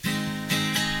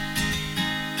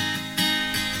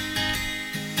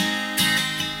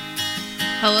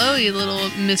Hello, you little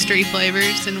mystery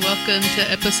flavors, and welcome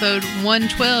to episode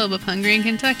 112 of Hungry in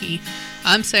Kentucky.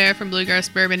 I'm Sarah from Bluegrass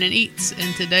Bourbon and Eats,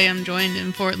 and today I'm joined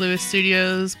in Fort Lewis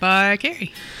Studios by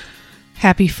Carrie.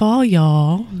 Happy fall,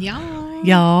 y'all.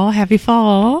 Y'all, happy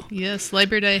fall. Yes,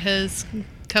 Labor Day has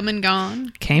come and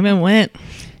gone. Came and went.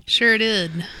 Sure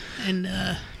did.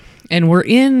 And we're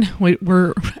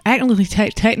actually,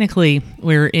 technically,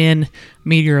 we're in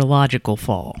meteorological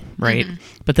fall, right? Mm-hmm.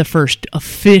 But the first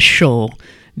official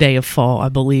day of fall, I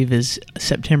believe, is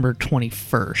September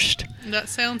 21st. That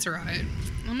sounds right.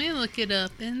 Let me look it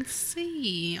up and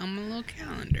see on my little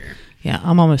calendar. Yeah,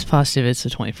 I'm almost positive it's the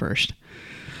 21st.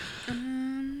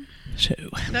 So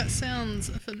that sounds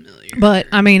familiar. But,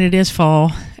 I mean, it is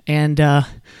fall, and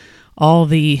all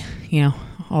the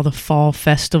fall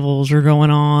festivals are going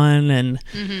on, and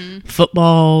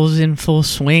football's in full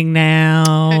swing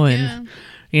now. Heck and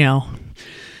yeah.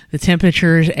 The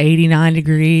temperature is 89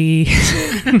 degrees.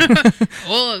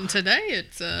 Well, today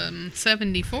it's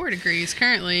 74 degrees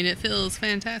currently, and it feels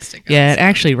fantastic. Yeah, it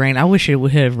actually rained. I wish it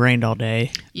would have rained all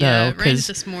day. Yeah, it rained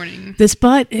this morning.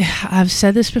 But I've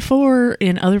said this before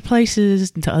in other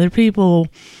places to other people.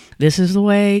 This is the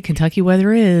way Kentucky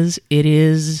weather is. It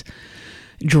is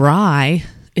dry.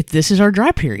 This is our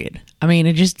dry period. I mean,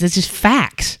 it's just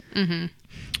facts. Mm-hmm.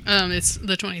 It's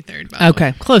the 23rd, by the way.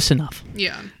 Okay, close enough.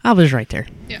 Yeah. I was right there.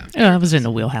 Yeah. I was in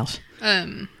the wheelhouse.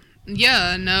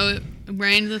 Yeah, no, it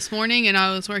rained this morning, and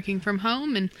I was working from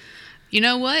home, and you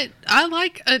know what? I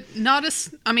like I love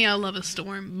a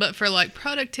storm, but for, like,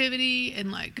 productivity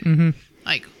and, like,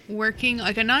 like, working,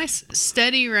 like, a nice,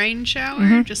 steady rain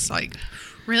shower just, like,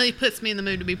 really puts me in the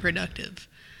mood to be productive.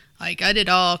 Like, I did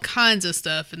all kinds of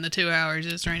stuff in the 2 hours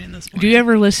it was raining this morning. Do you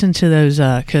ever listen to those,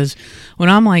 because when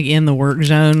I'm, like, in the work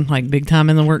zone, like, big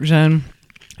time in the work zone,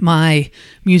 my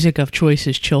music of choice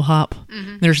is chill hop.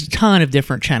 Mm-hmm. There's a ton of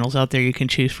different channels out there you can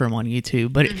choose from on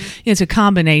YouTube, but it's a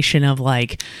combination of,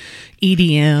 like,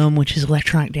 EDM, which is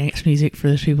electronic dance music for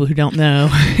those people who don't know,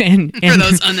 and for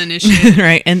those uninitiated,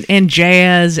 right? And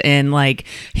jazz and, like,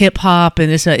 hip hop,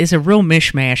 and it's a real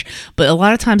mishmash. But a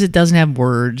lot of times it doesn't have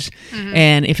words,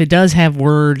 and if it does have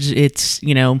words, it's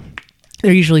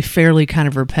they're usually fairly kind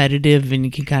of repetitive, and you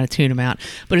can kind of tune them out.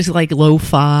 But it's like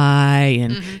lo-fi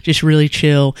and just really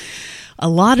chill. A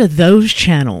lot of those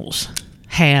channels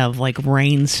have, like,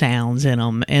 rain sounds in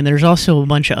them, and there's also a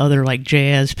bunch of other, like,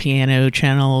 jazz piano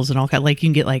channels and all kind. Like, you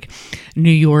can get, like,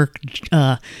 New York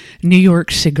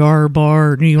cigar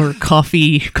bar, New York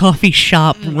coffee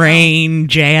shop rain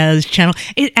jazz channel.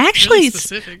 It actually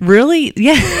it's really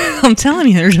I'm telling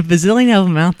you, there's a bazillion of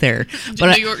them out there.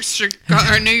 But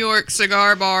New York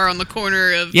cigar bar on the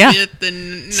corner of 5th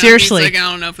and 90th. Seriously, like,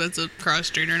 I don't know if that's a cross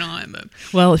street or not, but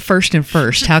first,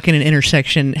 how can an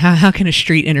intersection? How can a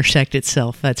street intersect itself?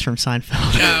 That's from Seinfeld.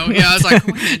 Oh, yeah. I was like,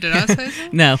 wait, did I say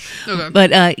that? No. Okay.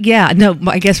 But, I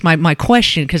guess my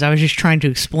question, because I was just trying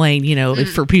to explain,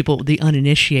 for people, the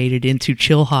uninitiated, into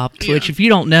chill hop, which, if you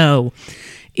don't know,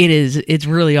 it's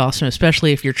really awesome,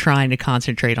 especially if you're trying to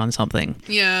concentrate on something.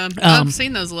 Yeah. I've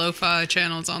seen those lo-fi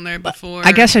channels on there before.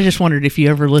 I guess I just wondered if you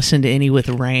ever listened to any with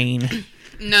rain.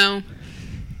 No.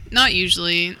 Not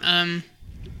usually. I'm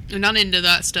not into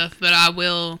that stuff, but I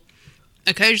will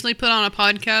occasionally put on a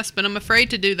podcast, but I'm afraid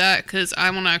to do that because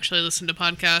I want to actually listen to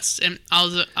podcasts, and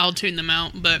I'll tune them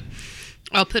out, but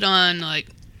I'll put on, like,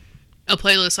 a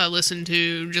playlist I listen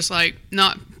to, just, like,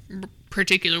 not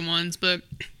particular ones, but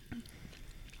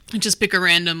just pick a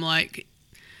random, like,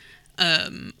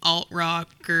 alt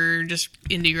rock or just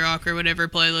indie rock or whatever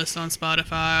playlist on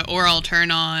Spotify, or I'll turn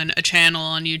on a channel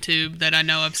on YouTube that I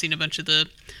know I've seen a bunch of the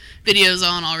videos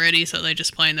on already, so they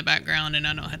just play in the background and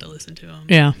I know how to listen to them.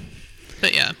 Yeah.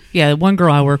 But yeah. Yeah, one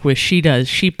girl I work with, she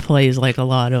plays, like, a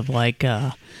lot of, like,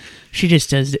 she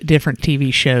just does different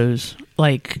TV shows,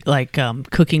 like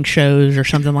cooking shows or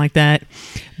something like that.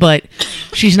 But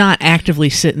she's not actively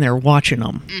sitting there watching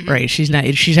them, right? She's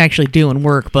actually doing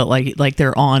work, but like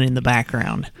they're on in the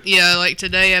background. Yeah, like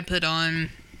today I put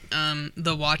on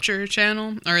the Watcher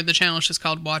channel, or the channel is just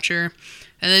called Watcher.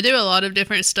 And they do a lot of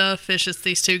different stuff. It's just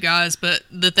these two guys, but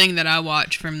the thing that I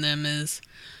watch from them is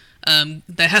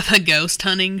they have a ghost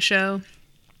hunting show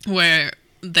where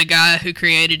the guy who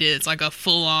created it's like a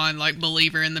full-on, like,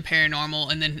 believer in the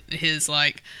paranormal, and then his,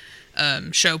 like,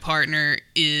 show partner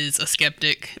is a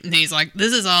skeptic, and he's like,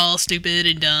 this is all stupid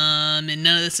and dumb and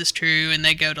none of this is true, and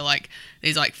they go to, like,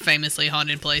 these, like, famously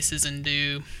haunted places and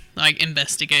do, like,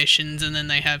 investigations, and then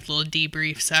they have little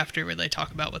debriefs after where they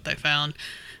talk about what they found.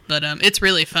 But it's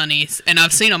really funny, and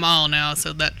I've seen them all now,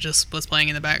 so that just was playing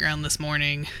in the background this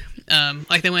morning.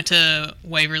 Like, they went to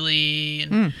Waverly,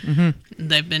 and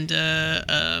they've been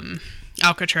to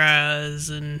Alcatraz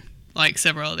and like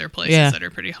several other places that are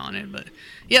pretty haunted. But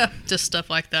yeah, just stuff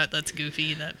like that that's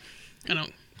goofy that I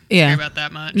don't care about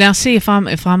that much. Now, see, if I'm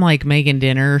like making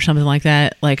dinner or something like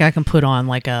that, like I can put on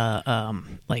like a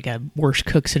Worst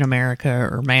Cooks in America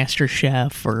or Master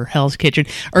Chef or Hell's Kitchen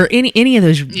or any of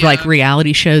those like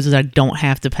reality shows that I don't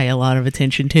have to pay a lot of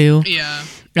attention to. Yeah.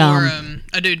 Or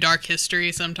I do Dark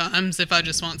History sometimes if I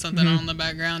just want something on the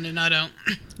background and I don't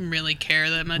really care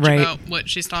that much about what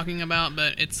she's talking about,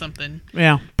 but it's something.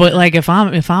 Yeah, but like if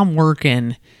I'm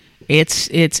working, it's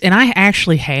and I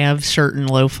actually have certain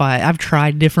lo-fi. I've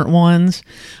tried different ones,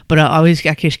 but I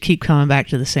just keep coming back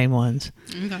to the same ones.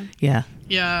 Okay. Yeah.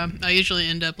 Yeah, I usually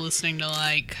end up listening to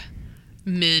like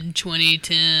mid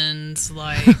 2010s,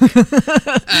 like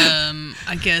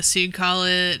I guess you'd call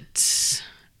it.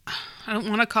 I don't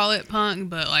want to call it punk,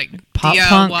 but like pop DIY.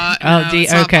 punk.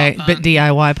 No, okay, pop but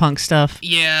DIY punk stuff.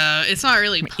 Yeah, it's not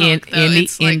really punk though. Indie,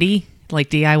 it's like, indie, like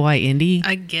DIY indie.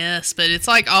 I guess, but it's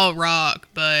like all rock.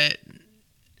 But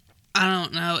I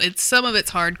don't know. It's some of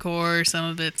it's hardcore, some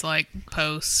of it's like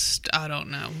post. I don't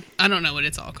know. I don't know what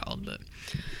it's all called, but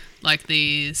like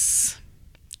these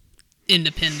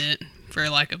independent, for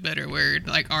like a better word,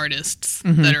 like artists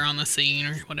that are on the scene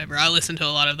or whatever. I listen to a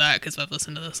lot of that because I've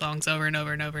listened to the songs over and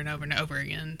over and over and over and over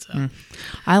again. So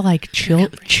I like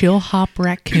Chill Hop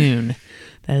Raccoon.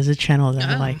 That is a channel that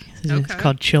I like. It's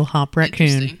called Chill Hop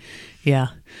Raccoon. Yeah.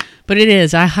 But it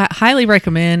is. I highly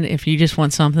recommend if you just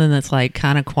want something that's like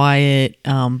kind of quiet,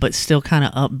 but still kind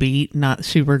of upbeat, not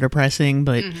super depressing,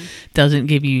 but doesn't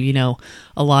give you,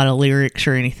 a lot of lyrics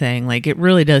or anything. Like it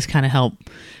really does kind of help,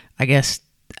 I guess.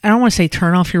 I don't want to say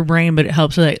turn off your brain, but it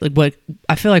helps like what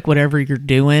I feel like whatever you're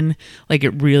doing, like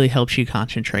it really helps you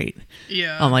concentrate.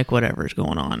 Yeah. On like whatever's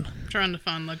going on. I'm trying to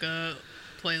find like a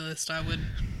playlist I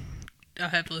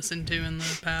have listened to in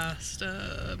the past.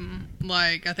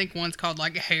 Like I think one's called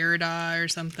like Hair Dye or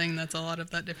something. That's a lot of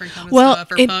that different kind of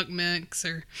stuff. Or Punk Mix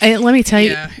or let me tell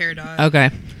you. Yeah, Hair Dye. Okay.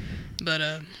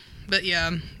 But yeah,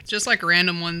 just like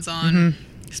random ones on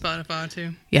Spotify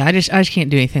too. Yeah, I just can't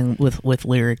do anything with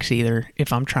lyrics either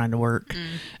if I'm trying to work,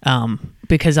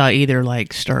 because I either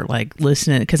like start like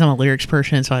listening because I'm a lyrics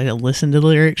person, so I listen to the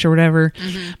lyrics or whatever.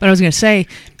 But I was gonna say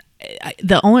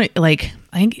the only like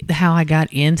I think how I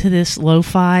got into this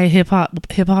lo-fi hip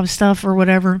hop stuff or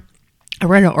whatever, I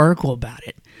read an article about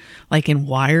it, like in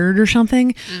Wired or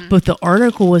something. But the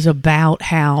article was about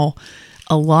how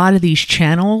a lot of these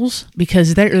channels,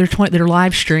 because they're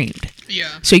live streamed. Yeah.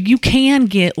 So you can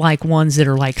get like ones that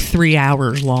are like 3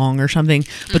 hours long or something,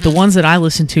 but the ones that I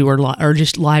listen to are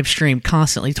just live streamed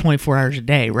constantly 24 hours a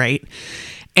day, right?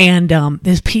 And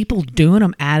there's people doing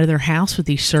them out of their house with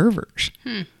these servers,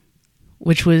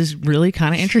 which was really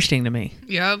kind of interesting to me.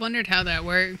 Yeah, I wondered how that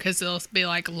worked because they'll be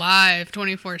like live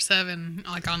 24/7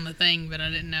 like on the thing, but I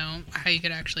didn't know how you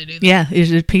could actually do that. Yeah, it's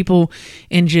just people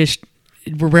in just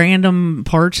random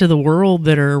parts of the world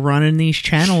that are running these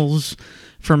channels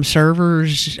from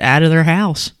servers out of their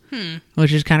house,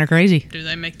 which is kind of crazy. Do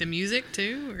they make the music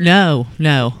too? Or? No.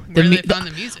 Where do they find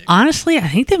the music? Honestly, I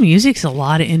think the music's a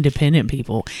lot of independent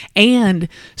people. And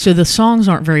so the songs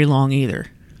aren't very long either.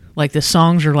 Like the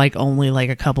songs are like only like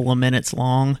a couple of minutes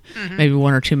long, maybe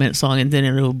 1 or 2 minutes long, and then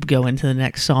it'll go into the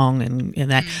next song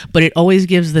and that. But it always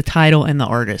gives the title and the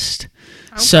artist.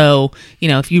 Okay. So,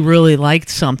 if you really liked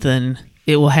something,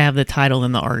 it will have the title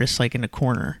and the artist like in the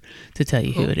corner to tell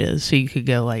you who it is. So you could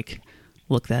go like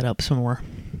look that up some more.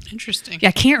 Interesting. Yeah,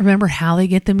 I can't remember how they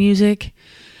get the music,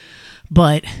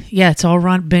 but yeah, it's all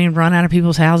being run out of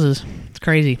people's houses. It's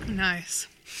crazy. Nice.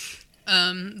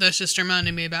 That's just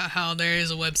reminding me about how there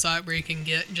is a website where you can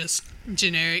get just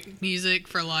generic music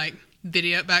for like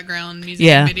background music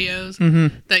videos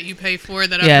that you pay for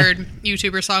that I've heard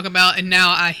YouTubers talk about, and now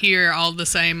I hear all the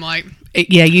same like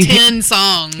 10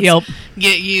 songs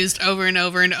get used over and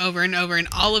over and over and over in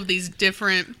all of these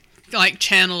different like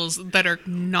channels that are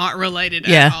not related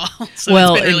at all. So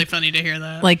it's been really funny to hear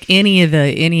that. Like any of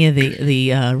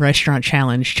the restaurant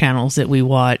challenge channels that we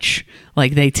watch,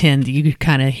 like they tend you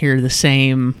kind of hear the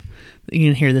same. You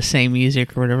can hear the same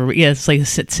music or whatever. But yeah, it's like the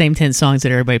same 10 songs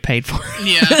that everybody paid for.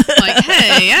 Yeah. Like,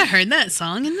 hey, I heard that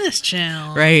song in this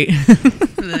channel. Right.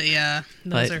 Yeah.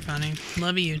 Those are funny.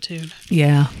 Love YouTube.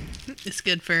 Yeah. It's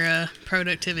good for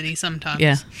productivity sometimes.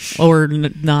 Yeah. Or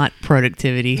not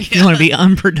productivity. Yeah. You want to be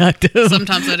unproductive.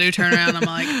 Sometimes I do turn around and I'm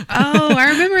like, oh,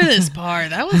 I remember this part.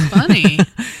 That was funny.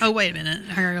 Oh, wait a minute.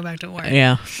 I gotta go back to work.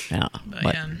 Yeah. Yeah. But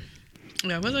yeah.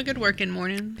 Yeah, it was a good working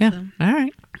morning. Yeah. So. All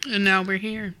right. And now we're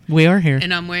here. We are here.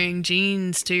 And I'm wearing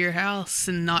jeans to your house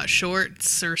and not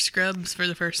shorts or scrubs for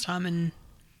the first time in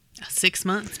 6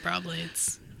 months, probably.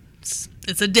 It's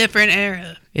It's a different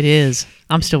era. It is.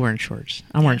 I'm still wearing shorts.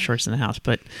 I'm wearing shorts in the house,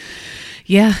 but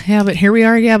yeah, but here we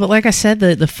are. Yeah, but like I said,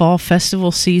 the fall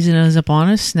festival season is upon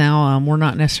us now. We're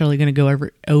not necessarily going to go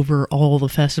over all the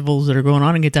festivals that are going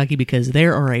on in Kentucky because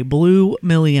there are a blue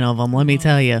million of them. Let me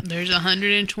tell you. There's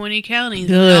 120 counties.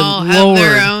 Good They all have Lord.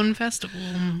 their own festival.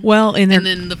 Well, and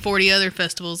then the 40 other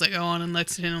festivals that go on in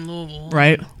Lexington and Louisville.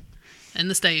 right. And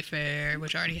the state fair,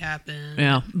 which already happened.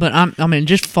 Yeah, but I mean,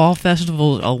 just fall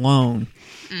festivals alone,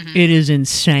 it is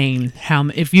insane how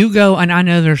if you go, and I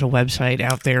know there's a website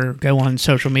out there, go on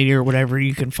social media or whatever,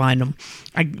 you can find them.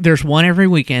 There's one every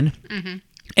weekend.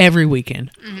 Every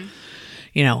weekend.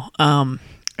 You know,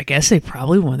 I guess they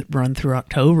probably run through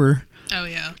October. Oh,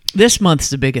 yeah. This month's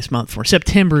the biggest month for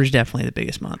September is definitely the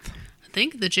biggest month. I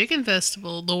think the Chicken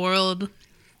Festival, the World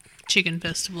Chicken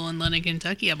Festival in London,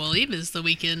 Kentucky, I believe is the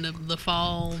weekend of the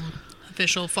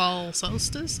official fall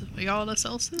solstice. We call it a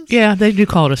solstice? Yeah, they do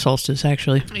call it a solstice,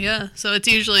 actually. Yeah, so it's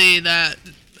usually that,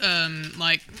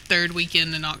 like, third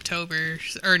weekend in October,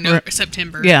 or no,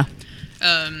 September. Yeah.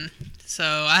 So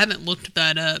I haven't looked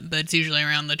that up, but it's usually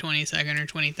around the 22nd or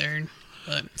 23rd.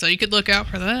 But so you could look out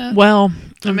for that. Well,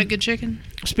 I make good chicken.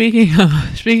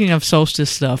 Speaking of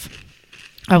solstice stuff,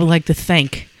 I would like to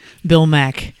thank Bill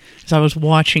Mack. As I was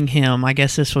watching him, I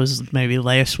guess this was maybe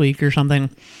last week or something,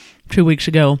 2 weeks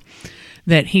ago,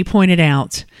 that he pointed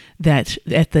out that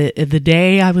at the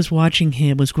day I was watching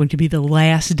him was going to be the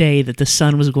last day that the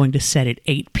sun was going to set at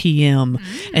 8 p.m.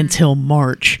 until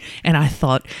March. And I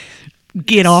thought,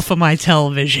 get off of my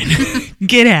television.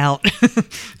 Get out.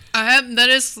 That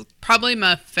is probably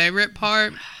my favorite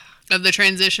part of the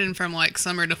transition from like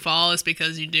summer to fall is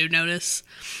because you do notice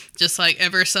just like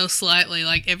ever so slightly,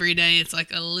 like every day it's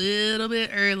like a little bit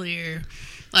earlier.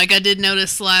 Like I did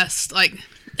notice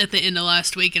at the end of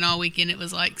last week and all weekend it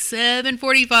was like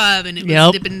 7:45 and it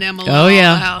was dipping down below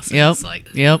the house. And it's like,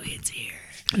 it's here.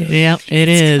 Yep,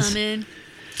 it's coming.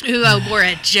 Ooh, I wore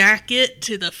a jacket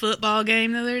to the football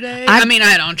game the other day. I mean, I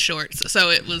had on shorts, so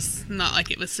it was not like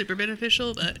it was super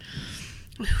beneficial, but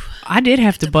I did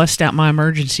have to bust out my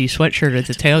emergency sweatshirt at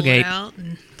the tailgate.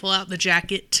 Pull out the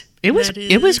jacket. It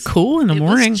was cool in the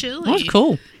morning. It was chilly. It was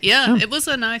cool. Yeah, it was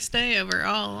a nice day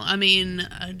overall. I mean,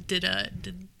 did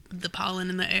the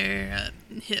pollen in the air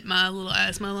hit my little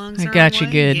asthma lungs? It got you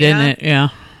good, didn't it? Yeah.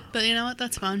 But you know what?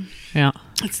 That's fun. Yeah.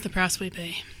 It's the price we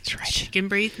pay. That's right. She can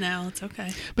breathe now. It's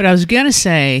okay. But I was going to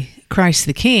say Christ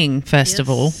the King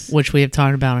Festival, which we have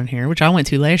talked about in here, which I went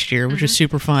to last year, which was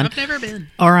super fun. I've never been.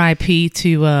 R.I.P.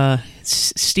 to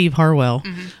Steve Harwell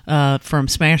from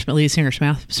lead singer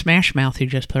Smash Mouth, who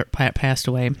just passed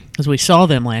away. Because we saw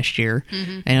them last year,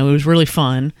 and it was really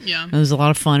fun. Yeah. It was a lot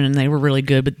of fun, and they were really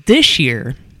good. But this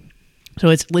year... So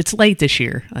it's late this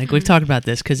year. Like we've talked about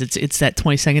this because it's that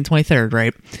 22nd, 23rd,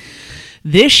 right?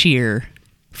 This year,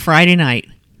 Friday night,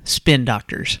 Spin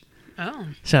Doctors. Oh.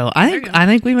 So I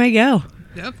think we may go.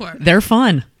 Go for it. They're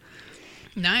fun.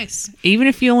 Nice. Even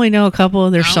if you only know a couple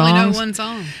of their songs. I only know one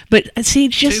song. But see,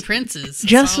 just Two Princes.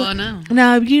 That's all I know.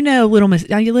 No, you know Little Miss.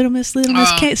 Are you Little Miss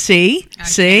Kate? See?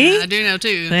 I do know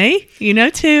two. See? You know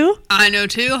two. I know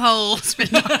two whole Spin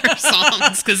Doctor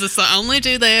songs because it's the only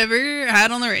two they ever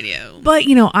had on the radio. But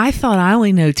I thought I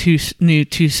only knew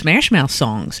two Smash Mouth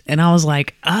songs, and I was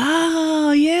like,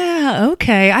 oh yeah,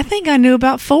 okay. I think I knew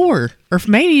about 4 or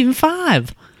maybe even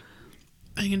 5.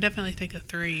 I can definitely think of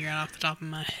 3 right off the top of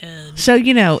my head. So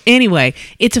anyway,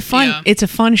 it's a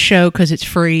fun show because it's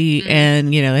free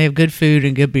and they have good food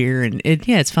and good beer and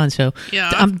it's fun. So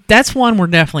that's one we're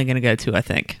definitely going to go to. I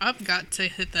think I've got to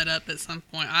hit that up at some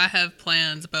point. I have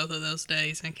plans both of those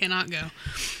days and cannot go,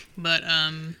 but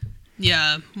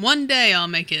one day I'll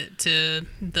make it to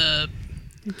that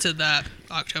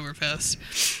Oktoberfest.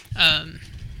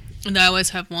 And I always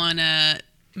have one at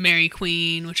Mary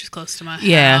Queen, which is close to my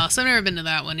house. I've never been to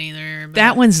that one either. But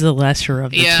that one's the lesser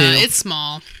of the two. Yeah, it's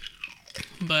small.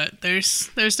 But there's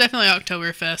definitely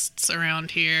Oktoberfests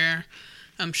around here.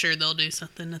 I'm sure they'll do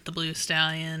something at the Blue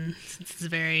Stallion since it's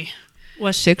very...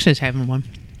 West 6 is having one.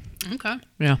 Okay.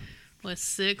 Yeah.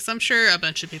 West 6. I'm sure a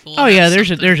bunch of people will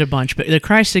there's a bunch. But the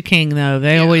Christ the King, though,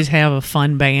 they always have a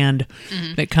fun band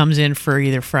that comes in for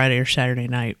either Friday or Saturday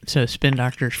night. So Spin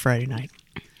Doctors Friday night.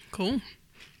 Cool.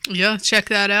 Yeah, check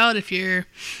that out if you're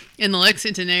in the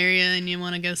Lexington area and you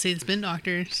want to go see the Spin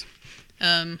Doctors.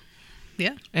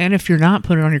 Yeah. And if you're not,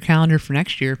 put it on your calendar for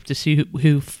next year to see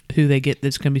who they get.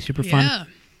 That's going to be super fun. Yeah.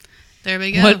 There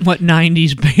we go. What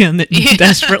 90s band that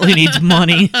desperately needs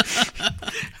money?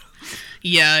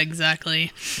 Yeah,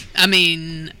 exactly. I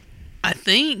mean, I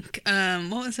think,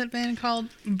 what was that band called?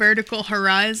 Vertical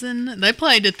Horizon. They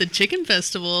played at the Chicken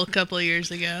Festival a couple of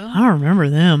years ago. I don't remember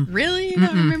them. Really? You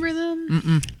don't remember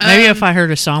them? Maybe if I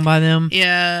heard a song by them.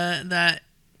 Yeah,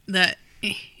 that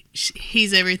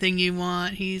he's everything you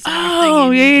want. He's everything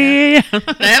Oh, you need. yeah.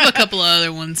 They have a couple of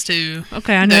other ones too.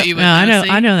 Okay, I know.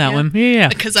 I know that one. Yeah.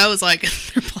 Because I was like,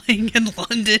 they're playing in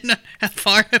London. How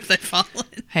far have they fallen?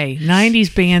 Hey,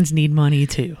 90s bands need money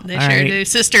too. They sure do.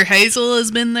 Sister Hazel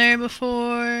has been there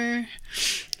before.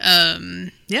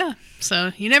 Yeah.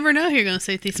 So you never know who you're going to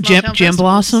see at these small town Gin festivals.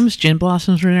 Blossoms. Gin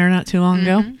Blossoms were there not too long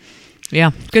ago.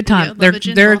 Yeah, good time. Yeah,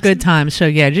 they're a good time. So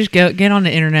yeah, just get on the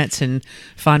internets and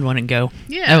find one and go.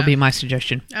 Yeah, that would be my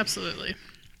suggestion. Absolutely.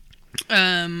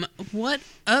 What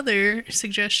other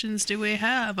suggestions do we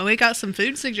have? We got some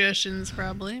food suggestions,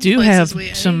 probably. Do have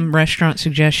some restaurant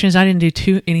suggestions. I didn't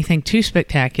do anything too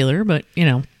spectacular, but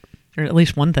or at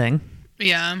least one thing.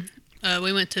 Yeah.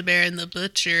 We went to Bear and the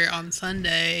Butcher on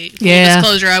Sunday. Full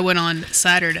disclosure, I went on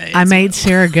Saturday. I made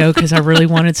Sarah go because I really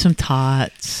wanted some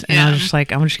tots. And I was just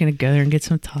like, I'm just going to go there and get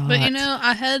some tots. But,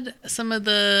 I had some of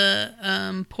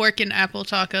the pork and apple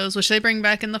tacos, which they bring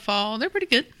back in the fall. They're pretty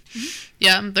good. Mm-hmm.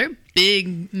 Yeah, they're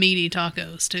big, meaty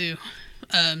tacos, too.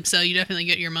 So you definitely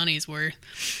get your money's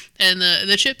worth. And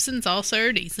the chips and salsa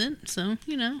are decent. So,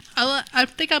 I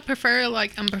think I'm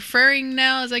preferring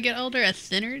now as I get older a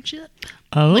thinner chip.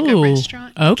 Oh, like a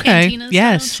restaurant. Okay.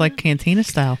 Yes, like cantina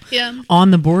style. Yeah.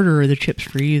 On the border are the chips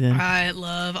for you then. I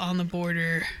love On the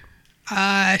Border.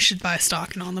 I should buy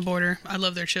stock in On the Border. I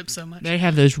love their chips so much. They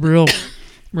have those real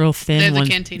thin ones.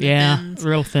 The cantina thins.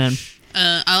 Real thin.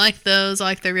 I like those. I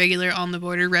like the regular On the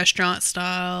Border restaurant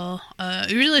style.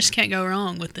 You really just can't go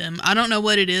wrong with them. I don't know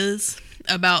what it is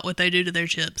about what they do to their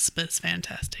chips, but it's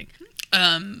fantastic. But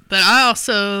I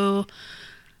also...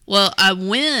 Well, I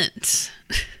went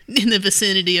in the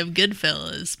vicinity of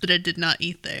Goodfellas, but I did not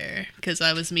eat there because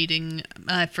I was meeting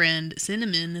my friend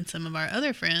Cinnamon and some of our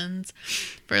other friends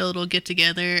for a little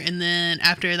get-together. And then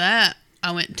after that,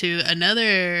 I went to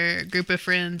another group of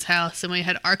friends' house, and we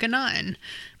had Arca 9,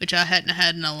 which I hadn't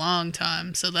had in a long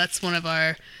time. So that's one of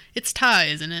our... It's Thai,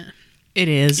 isn't it? It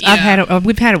is. Yeah.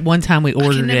 We've had it one time we ordered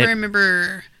it. I can never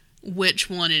remember which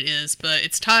one it is, but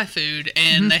it's Thai food,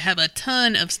 and they have a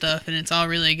ton of stuff, and it's all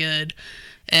really good.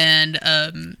 And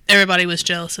everybody was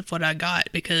jealous of what I got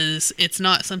because it's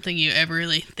not something you ever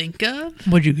really think of.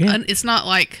 What'd you get? It's not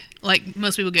like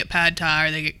most people get pad thai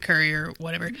or they get curry or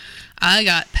whatever. I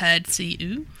got pad see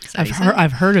ew.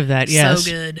 I've heard of that. Yes,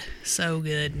 so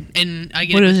good. And I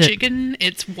get it with chicken.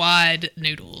 It's wide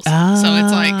noodles,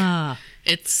 so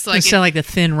it's like the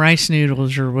thin rice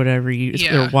noodles or whatever.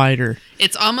 They're wider.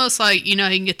 It's almost like, you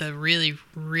can get the really,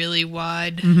 really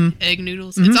wide egg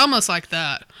noodles. Mm-hmm. It's almost like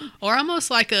that. Or almost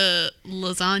like a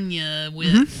lasagna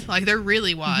with, like, they're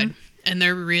really wide and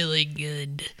they're really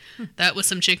good. That with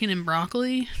some chicken and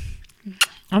broccoli.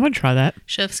 I'm going to try that.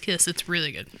 Chef's kiss. It's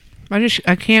really good. I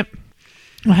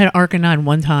had Arca 9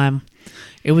 one time.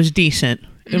 It was decent.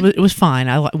 It was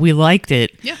fine. We liked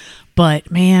it. Yeah. But,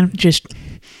 man,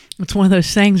 it's one of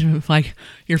those things like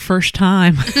your first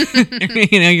time. You're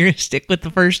going to stick with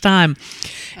the first time.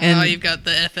 And you've got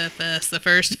the FFS, the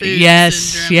first food syndrome.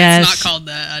 Yes. It's not called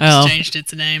that. I just changed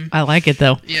its name. I like it,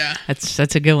 though. Yeah.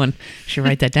 That's a good one. Should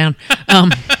write that down.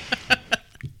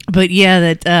 But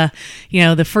yeah,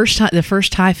 the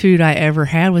first Thai food I ever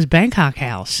had was Bangkok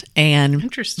House,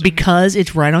 and because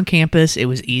it's right on campus, it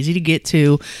was easy to get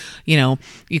to.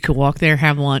 You could walk there,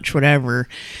 have lunch, whatever,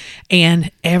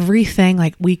 and everything.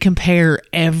 Like, we compare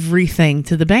everything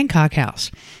to the Bangkok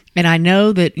House, and I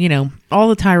know that all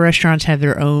the Thai restaurants have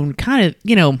their own kind of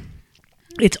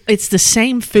It's the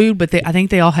same food, but I think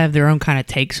they all have their own kind of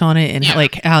takes on it, and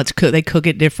like how it's cooked. They cook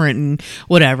it different and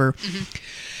whatever. Mm-hmm.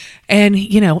 And,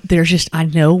 I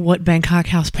know what Bangkok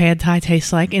House Pad Thai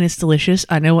tastes like, and it's delicious.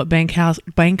 I know what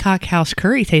Bangkok House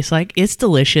Curry tastes like. It's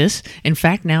delicious. In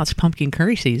fact, now it's pumpkin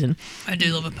curry season. I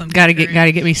do love a pumpkin curry.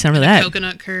 Gotta get me some of that.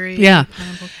 Coconut curry. Yeah.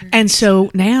 Curry. And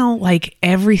so now, like,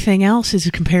 everything else is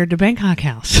compared to Bangkok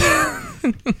House.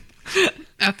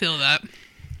 I feel that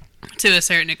to a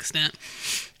certain extent.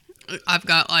 I've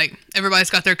got, everybody's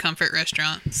got their comfort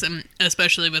restaurants, and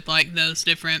especially with, those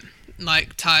different,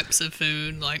 types of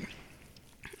food,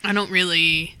 I don't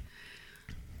really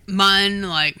mind,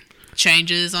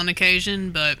 changes on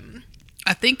occasion, but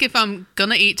I think if I'm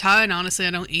gonna eat Thai, and honestly, I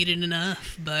don't eat it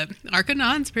enough, but Arca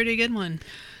 9's a pretty good one.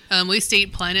 We used to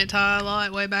eat Planet Thai a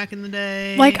lot way back in the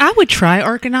day. I would try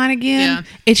Arca 9 again. Yeah.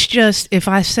 It's just, if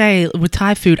I say with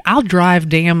Thai food, I'll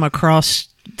drive across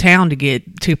town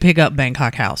to pick up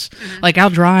Bangkok House. Like, I'll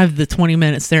drive the 20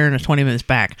 minutes there and the 20 minutes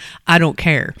back. I don't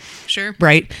care. Sure.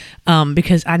 Right?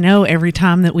 Because I know every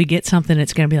time that we get something,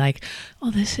 it's going to be like,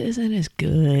 oh, this isn't as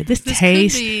good. This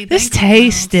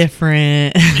tastes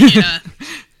different. Yeah.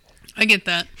 I get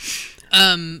that.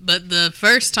 But the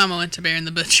first time I went to Bear and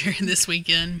the Butcher this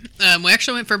weekend, we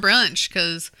actually went for brunch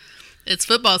because it's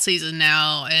football season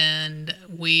now, and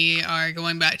we are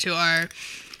going back to our,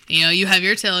 you have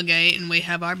your tailgate, and we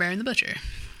have our Bear and the Butcher.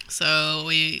 So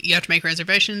you have to make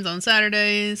reservations on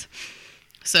Saturdays.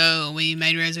 So we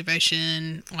made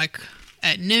reservation like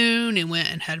at noon and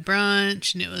went and had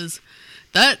brunch, and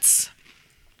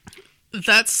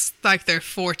that's like their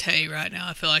forte right now.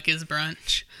 I feel like is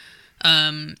brunch.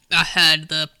 I had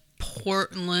the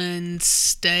Portland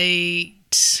State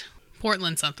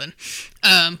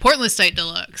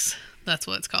Deluxe. That's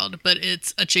what it's called. But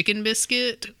it's a chicken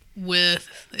biscuit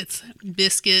it's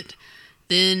biscuit,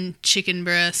 then chicken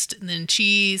breast, then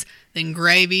cheese, then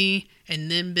gravy, and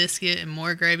then biscuit and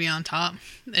more gravy on top.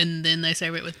 And then they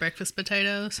serve it with breakfast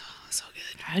potatoes. Oh, so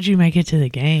good. How'd you make it to the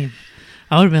game?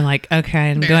 I would have been like,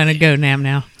 okay, I'm going to go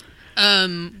now.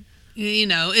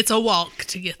 It's a walk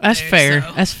to get there. That's fair.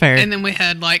 So. That's fair. And then we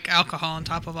had like alcohol on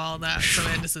top of all of that, so we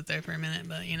had to sit there for a minute.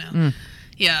 But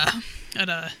yeah,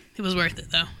 it was worth it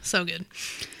though. So good.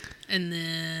 And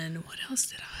then what else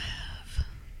did I have?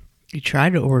 You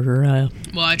tried to order.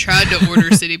 Well, I tried to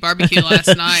order City Barbecue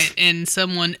last night, and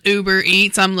someone Uber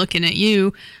Eats. I'm looking at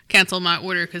you. Canceled my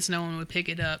order because no one would pick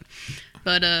it up.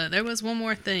 But there was one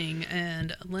more thing,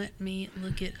 and let me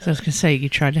look it up. So I was going to say, you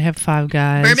tried to have Five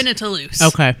Guys. Bourbon and Toulouse.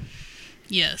 Okay.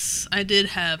 Yes, I did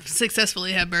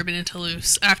successfully have bourbon and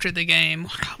Toulouse after the game.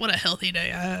 What a healthy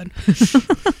day I had.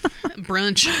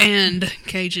 Brunch and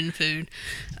Cajun food.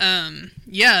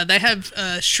 Yeah, they have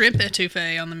shrimp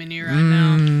etouffee on the menu right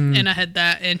now. And I had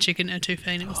that and chicken etouffee,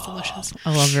 and it was delicious.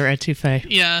 I love their etouffee.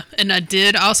 Yeah, and I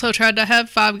did also try to have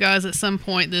Five Guys at some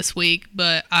point this week,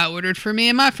 but I ordered for me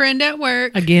and my friend at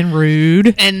work. Again,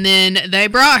 rude. And then they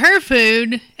brought her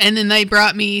food, and then they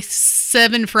brought me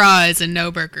 7 fries and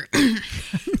no burger.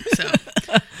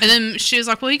 And then she was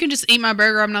like, well, you can just eat my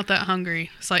burger. I'm not that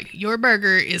hungry. It's like, your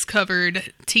burger is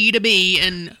covered T to B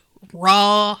in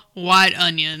raw white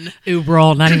onion. Ooh,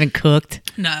 raw, not even cooked?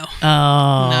 No.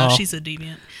 Oh. No, she's a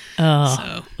deviant.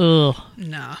 Oh. So,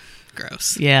 nah,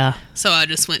 gross. Yeah. So I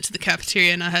just went to the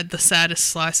cafeteria and I had the saddest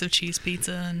slice of cheese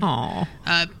pizza. And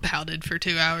I pouted for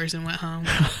 2 hours and went home.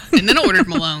 And then ordered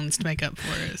Malone's to make up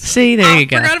for it. So. See, there you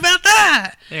go. I forgot about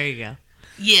that. There you go.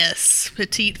 Yes,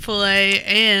 petite filet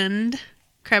and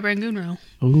crab rangoon roll.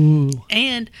 Ooh.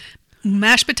 And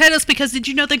mashed potatoes, because did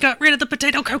you know they got rid of the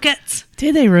potato croquettes?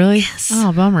 Did they really? Yes.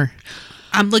 Oh, bummer.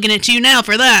 I'm looking at you now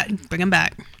for that. Bring them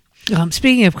back.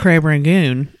 Speaking of crab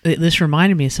rangoon, this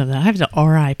reminded me of something. I have to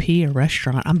RIP a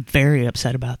restaurant. I'm very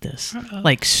upset about this. Uh-oh.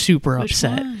 Like, super Which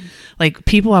upset. one? Like,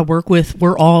 people I work with,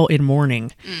 we're all in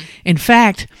mourning. In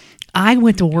fact, I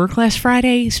went to work last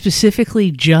Friday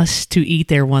specifically just to eat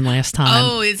there one last time.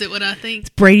 Oh, is it what I think? It's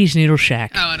Brady's Noodle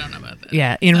Shack. Oh, I don't know about that.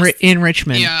 Yeah, in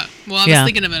Richmond. Yeah. Well, I was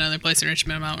thinking of another place in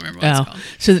Richmond. I don't remember what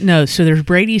it's called. So there's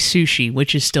Brady's Sushi,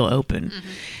 which is still open.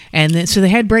 And then, so they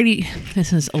had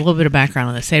this is a little bit of background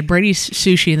on this. They had Brady's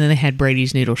Sushi, and then they had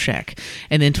Brady's Noodle Shack.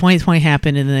 And then 2020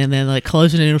 happened, and then they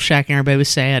closed the Noodle Shack, and everybody was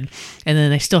sad. And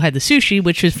then they still had the sushi,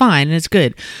 which was fine, and it's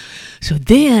good. So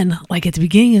then, like at the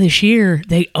beginning of this year,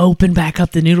 they opened back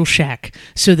up the Noodle Shack.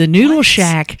 So the Noodle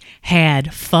Shack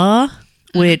had pho,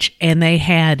 and they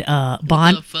had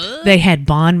they had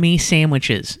banh mi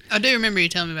sandwiches. I do remember you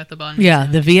telling me about the banh mi. Yeah,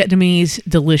 the Vietnamese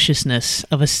deliciousness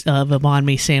of a banh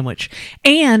mi sandwich,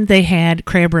 and they had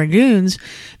crab rangoons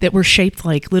that were shaped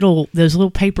like those little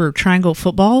paper triangle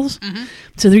footballs.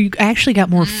 So you actually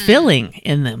got more filling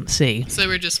in them. See, so they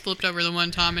were just flipped over the one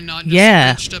time and not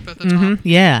just stretched up at the top.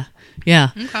 Yeah.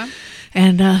 Okay.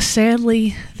 And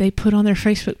sadly, they put on their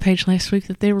Facebook page last week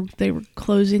that they were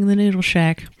closing the Noodle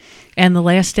Shack, and the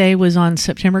last day was on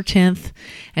September 10th,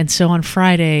 and so on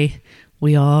Friday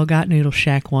we all got Noodle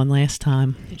Shack one last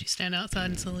time. Did you stand outside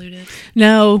and salute it?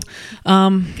 No.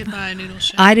 Goodbye, Noodle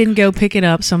Shack. I didn't go pick it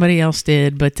up. Somebody else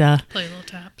did, but play little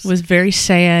taps. Was very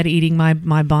sad eating my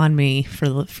banh mi for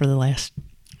the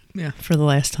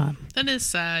last time. That is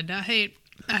sad.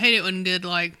 I hate it when good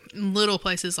little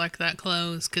places like that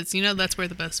close, because that's where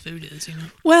the best food is.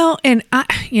 Well, and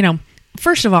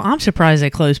first of all, I'm surprised they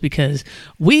closed because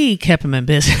we kept them in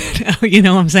business. You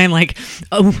know what I'm saying?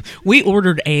 We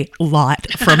ordered a lot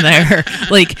from there.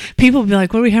 People would be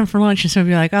like, what are we having for lunch? And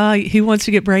somebody would be like, oh, he wants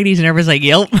to get Brady's. And everybody's like,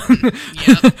 yep.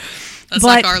 Yep. That's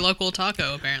like our local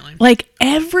taco, apparently.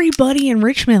 Everybody in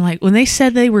Richmond, when they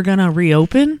said they were going to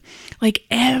reopen, like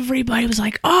everybody was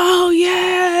like, "Oh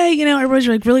yeah!" Everybody's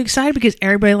like really excited because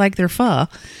everybody liked their pho,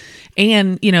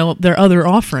 and their other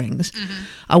offerings. Mm-hmm.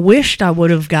 I wished I would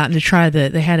have gotten to try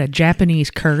they had a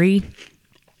Japanese curry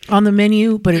on the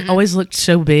menu, but it always looked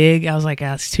so big. I was like,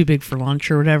 it's too big for lunch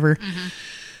or whatever. Mm-hmm.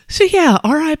 So yeah,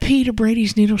 R.I.P. to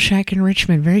Brady's Noodle Shack in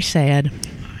Richmond. Very sad.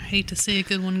 I hate to see a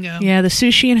good one go. Yeah, the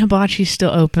sushi and hibachi's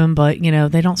still open, but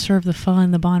they don't serve the pho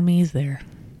and the banh mi's there.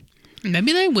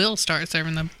 Maybe they will start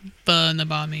serving the pho and the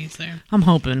banh mi's there. I'm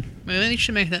hoping. Maybe they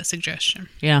should make that suggestion.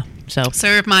 Yeah, so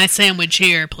serve my sandwich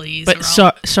here, please. But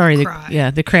sorry,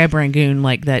 the crab rangoon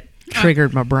that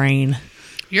triggered my brain.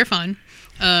 You're fine.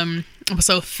 I was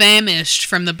so famished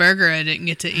from the burger I didn't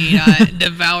get to eat. I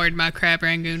devoured my crab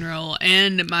rangoon roll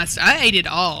and I ate it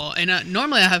all. And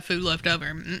normally I have food left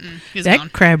over. It's that gone.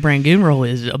 Crab rangoon roll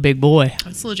is a big boy.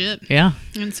 It's legit. Yeah,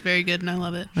 and it's very good, and I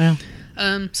love it. Yeah.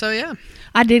 So yeah,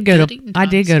 I did go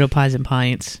to Pies and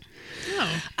Pints.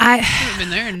 Oh, I haven't been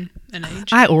there in an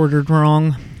age. I ordered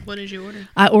wrong. What did you order?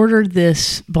 I ordered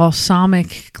this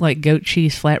balsamic goat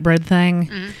cheese flatbread thing.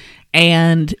 Mm-hmm.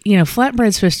 And,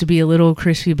 flatbread's supposed to be a little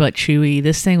crispy but chewy.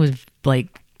 This thing was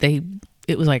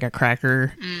it was like a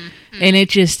cracker. Mm-hmm. And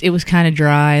it was kind of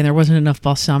dry, and there wasn't enough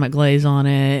balsamic glaze on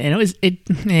it.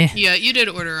 And Yeah, you did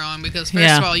order wrong because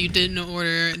first of all, you didn't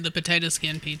order the potato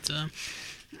skin pizza.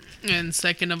 And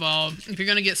second of all, if you're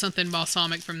going to get something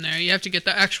balsamic from there, you have to get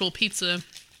the actual pizza.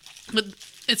 But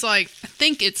it's I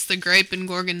think it's the grape and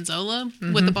gorgonzola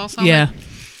with the balsamic. Yeah.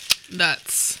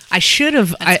 I should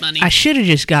have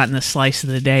just gotten the slice of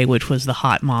the day, which was the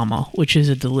Hot Mama, which is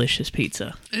a delicious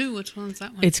pizza. Ooh, which one is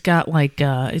that one? It's got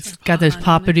it's got those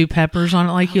Papadoo peppers on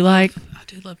it, you like. I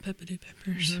do love Papadoo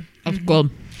peppers. Mm-hmm. That's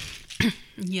good.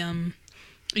 Yum.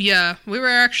 Yeah, we were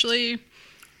actually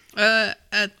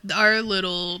at our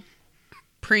little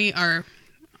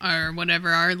our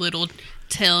little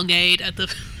tailgate at the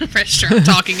restaurant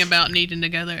talking about needing to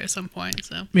go there at some point.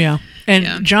 So yeah,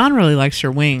 and John really likes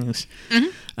their wings.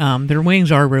 Mm-hmm. Their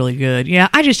wings are really good. Yeah,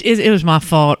 it was my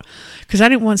fault because I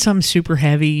didn't want something super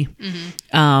heavy.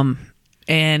 Mm-hmm.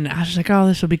 And I was like, oh,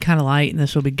 this will be kind of light and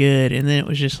this will be good. And then it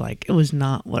was just it was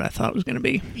not what I thought it was going to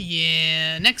be.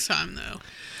 Yeah, next time though,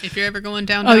 if you're ever going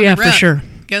down the road, for sure,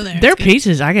 go there. Their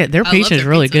pizzas, their pizza is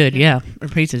really good. Yeah, their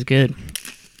pizza's good.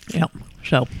 Yep.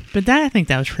 So, but I think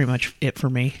that was pretty much it for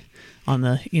me on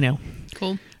the,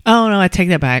 Cool. Oh, no, I take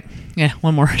that back. Yeah,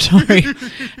 one more. Sorry.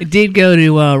 I did go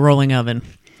to Rolling Oven.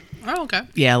 Oh, okay.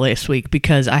 Yeah, last week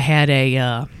because I had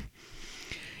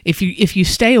if you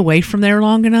stay away from there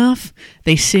long enough,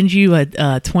 they send you a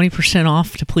 20%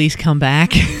 off to please come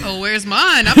back. Oh, where's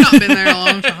mine? I've not been there a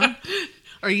long time.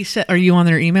 Are you on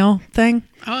their email thing?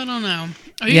 Oh, I don't know.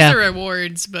 I use their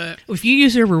rewards, but if you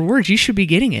use their rewards, you should be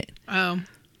getting it. Oh.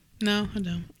 No, I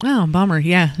don't. Oh, bummer.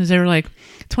 Yeah, because they were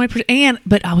 20%.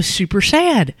 But I was super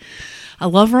sad. I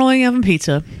love Rolling Oven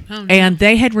Pizza. Oh, no. And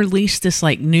they had released this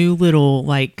new little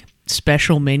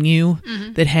special menu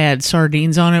that had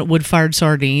sardines on it, wood-fired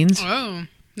sardines. Oh,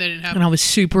 they didn't have. And I was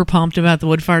super pumped about the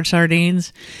wood-fired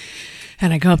sardines.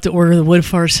 And I go up to order the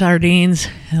wood-fired sardines,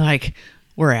 and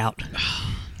we're out.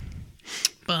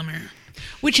 Bummer.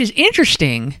 Which is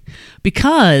interesting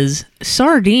because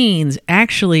sardines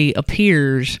actually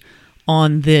appears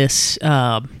on this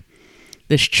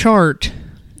this chart.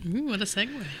 Ooh, what a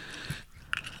segue.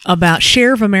 About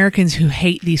share of Americans who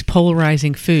hate these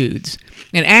polarizing foods.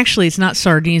 And actually, it's not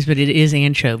sardines, but it is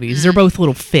anchovies. Mm. They're both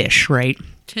little fish, right?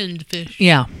 Tinned fish.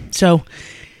 Yeah. So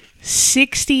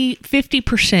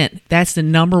 50%, that's the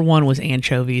number one was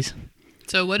anchovies.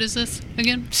 So what is this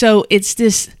again? So it's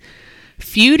this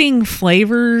feuding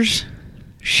flavors,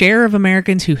 share of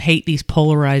Americans who hate these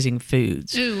polarizing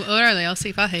foods. Ooh, what are they? I'll see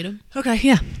if I hate them. Okay,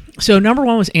 yeah. So number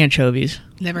one was anchovies.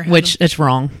 Never had which them. It's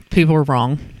wrong. People were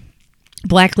wrong.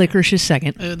 Black licorice is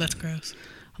second. Oh, that's gross.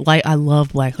 I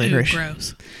love black licorice. Ooh,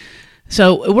 gross.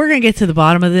 So we're going to get to the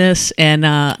bottom of this. And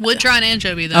would try an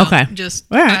anchovy, though. Okay. Just,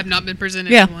 right. I have not been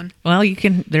presented with one. Well, you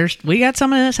can, we got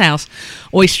some in this house.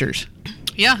 Oysters.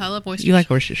 Yeah, I love oysters. You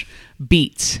like oysters.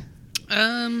 Beets.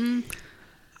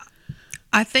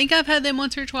 I think I've had them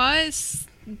once or twice.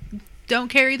 Don't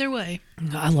care either way.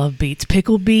 I love beets.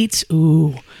 Pickled beets.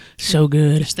 Ooh, so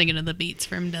good. Just thinking of the beets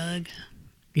from Doug.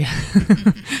 Yeah.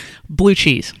 Blue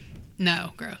cheese.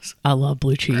 No, gross. I love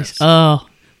blue cheese. Gross. Oh,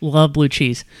 love blue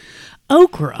cheese.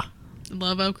 Okra.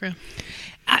 Love okra.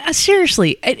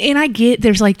 Seriously, and I get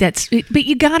there's that, but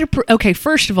you gotta, okay,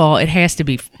 first of all, it has to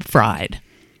be fried.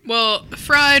 Well,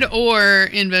 fried or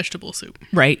in vegetable soup.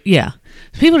 Right, yeah.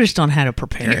 People just don't know how to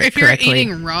prepare it correctly. If you're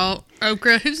eating raw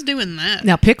okra, who's doing that?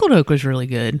 Now, pickled okra is really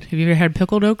good. Have you ever had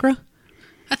pickled okra?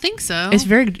 I think so. It's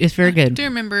very good.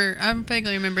 I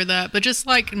vaguely remember that, but just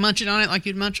like munching on it like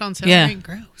you'd munch on celery,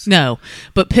 gross. No,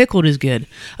 but pickled is good.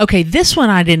 Okay, this one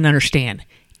I didn't understand.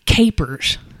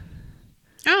 Capers.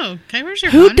 Oh, capers are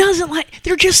Who fun. doesn't like?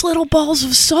 They're just little balls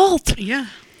of salt. Yeah.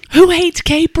 Who hates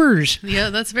capers? Yeah,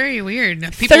 that's very weird.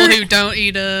 People who don't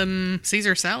eat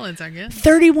Caesar salads, I guess.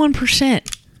 31%.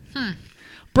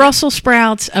 Brussels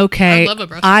sprouts, okay.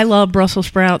 I love Brussels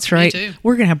sprouts, right? Me too.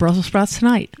 We're going to have Brussels sprouts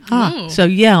tonight. Oh. So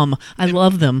yum. I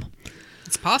love them.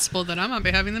 It's possible that I might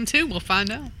be having them too. We'll find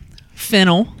out.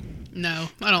 Fennel. No,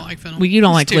 I don't like fennel. Well, you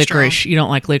don't like too licorice. strong. You don't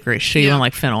like licorice, so you don't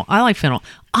like fennel. I like fennel.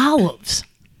 Olives.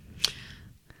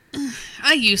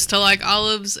 I used to like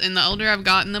olives, and the older I've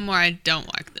gotten, the more I don't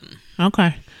like them.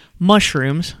 Okay.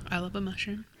 Mushrooms. I love a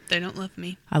mushroom. They don't love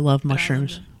me. I love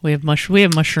mushrooms. We have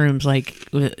mushrooms like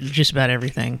with just about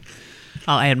everything.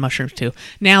 I'll add mushrooms too.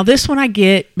 Now this one I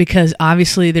get because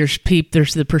obviously there's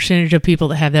the percentage of people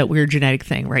that have that weird genetic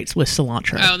thing, right? With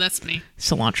cilantro. Oh, that's me.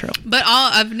 Cilantro. But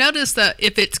I've noticed that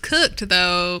if it's cooked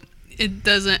though, it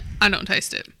doesn't. I don't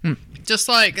taste it. Just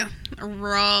like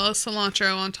raw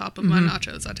cilantro on top of my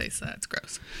nachos, I taste that. It's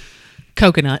gross.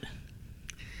 Coconut.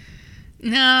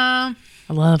 No.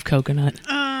 I love coconut.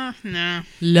 No.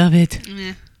 Love it.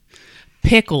 Yeah.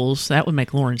 Pickles. That would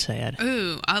make Lauren sad.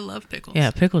 Ooh, I love pickles.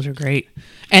 Yeah, pickles are great.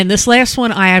 And this last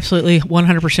one, I absolutely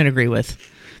 100% agree with.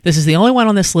 This is the only one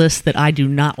on this list that I do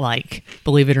not like,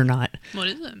 believe it or not. What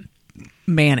is it?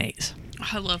 Mayonnaise.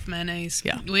 I love mayonnaise.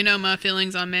 Yeah. We know my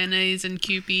feelings on mayonnaise and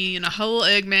Kewpie and a whole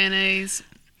egg mayonnaise.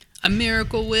 A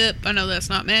Miracle Whip. I know that's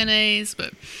not mayonnaise,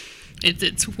 but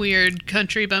it's weird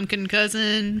country bumpkin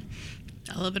cousin.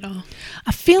 I love it all.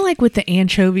 I feel like with the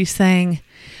anchovies thing,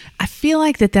 I feel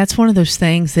like that's one of those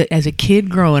things that as a kid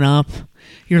growing up,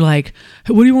 you're like,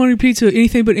 what do you want on your pizza?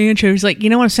 Anything but anchovies. Like, you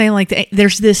know what I'm saying? Like,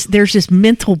 there's this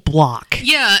mental block.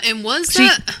 Yeah, and was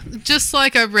that just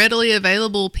like a readily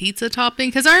available pizza topping?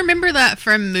 Because I remember that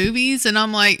from movies, and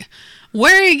I'm like,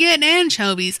 where are you getting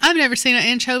anchovies? I've never seen an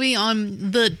anchovy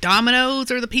on the Domino's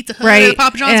or the Pizza Hut or the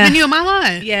Papa John's menu in my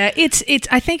life. Yeah, it's.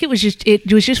 I think it was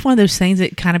just one of those things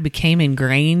that kind of became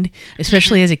ingrained,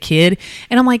 especially as a kid.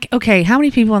 And I'm like, okay, how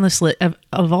many people on this list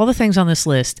of all the things on this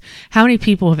list, how many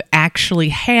people have actually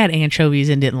had anchovies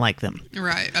and didn't like them?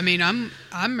 Right. I mean,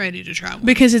 I'm ready to try one.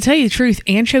 Because to tell you the truth,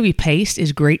 anchovy paste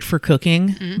is great for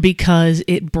cooking because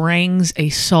it brings a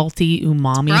salty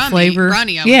umami flavor.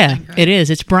 Briny, I would think, right? It is.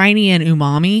 It's briny and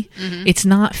umami. It's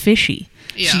not fishy.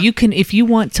 Yeah. So you can, if you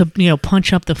want to,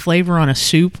 punch up the flavor on a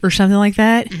soup or something like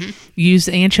that, use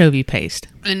the anchovy paste.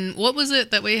 And what was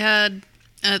it that we had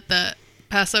at the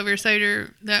Passover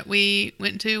Seder that we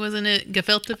went to? Wasn't it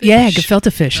gefilte fish? Yeah,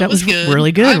 gefilte fish. That was good.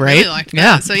 really good, right? I really liked that.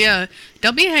 Yeah. So yeah,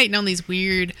 don't be hating on these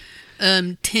weird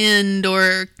tinned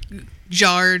or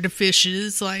jarred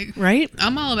fishes. Like, right?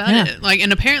 I'm all about it. Like,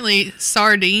 and apparently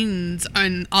sardines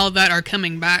and all of that are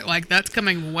coming back. Like, that's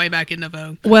coming way back into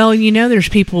vogue. Well, there's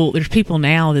people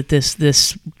now that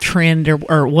this trend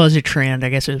or was a trend. I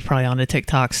guess it was probably on the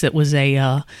TikToks. That was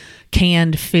a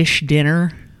canned fish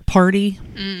dinner party.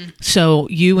 So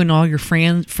you and all your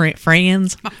friends and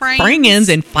family,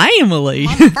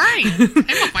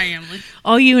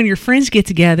 all you and your friends get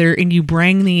together and you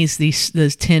bring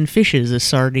those 10 fishes, the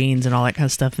sardines and all that kind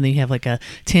of stuff, and then you have like a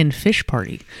 10 fish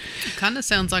party. It kind of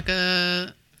sounds like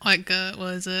a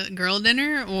was it girl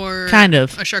dinner or kind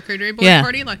of a charcuterie board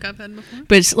party like I've had before.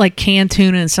 But it's like canned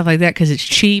tuna and stuff like that because it's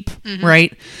cheap,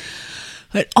 right?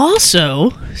 But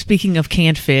also, speaking of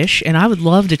canned fish, and I would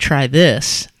love to try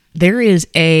this. There is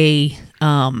a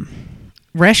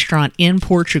restaurant in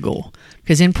Portugal,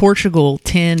 because in Portugal,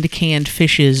 tinned canned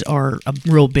fishes are a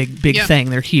real big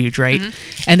thing. They're huge, right?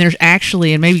 And there's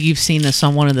actually, and maybe you've seen this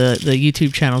on one of the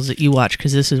YouTube channels that you watch,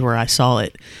 because this is where I saw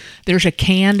it. There's a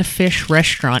canned fish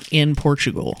restaurant in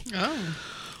Portugal. Oh.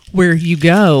 Where you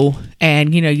go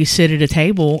and, you sit at a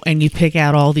table and you pick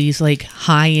out all these like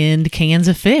high-end cans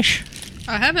of fish.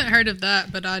 I haven't heard of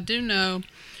that, but I do know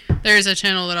there's a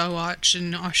channel that I watch,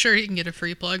 and I'm sure he can get a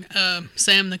free plug.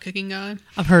 Sam, the cooking guy.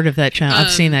 I've heard of that channel.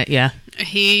 I've seen that, yeah.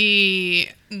 He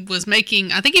was making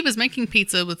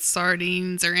pizza with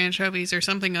sardines or anchovies or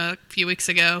something a few weeks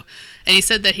ago, and he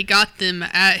said that he got them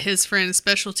at his friend's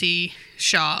specialty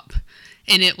shop,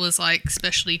 and it was like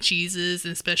specialty cheeses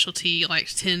and specialty like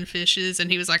tin fishes,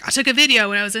 and he was like, I took a video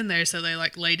when I was in there, so they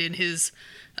like laid in his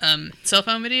cell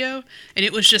phone video, and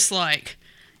it was just like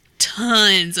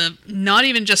tons of not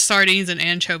even just sardines and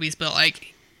anchovies, but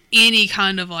like any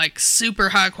kind of like super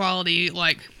high quality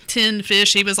like tinned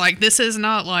fish. He was like, this is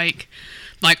not like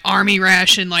army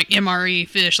ration like MRE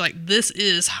fish, like this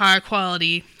is high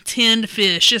quality tinned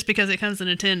fish. Just because it comes in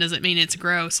a tin doesn't mean it's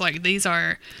gross. Like, these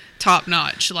are top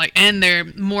notch. Like, and they're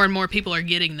more and more people are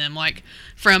getting them, like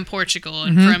from Portugal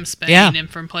and from Spain and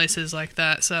from places like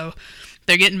that. So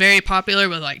they're getting very popular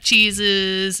with like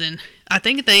cheeses, and I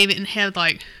think they even had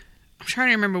like, I'm trying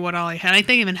to remember what all he had. I think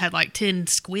they even had like tinned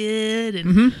squid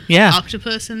and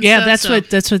octopus and stuff.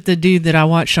 That's what the dude that I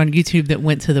watched on YouTube that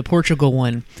went to the Portugal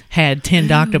one had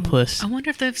tinned octopus. I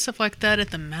wonder if they have stuff like that at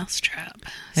the Mousetrap.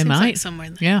 They Seems might like somewhere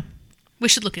in there. Yeah, we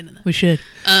should look into that. we should,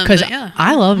 because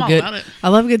I love a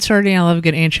good sardine. I love a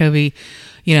good anchovy.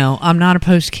 You know, I'm not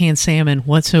opposed to canned salmon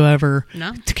whatsoever.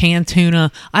 No. To canned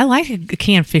tuna. I like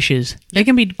canned fishes. They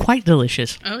can be quite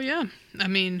delicious. Oh, yeah. I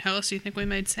mean, how else do you think we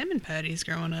made salmon patties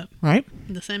growing up? Right.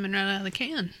 The salmon right out of the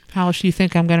can. How else do you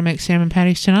think I'm going to make salmon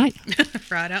patties tonight?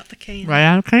 Right out the can. Right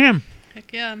out of the can.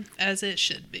 Heck yeah, as it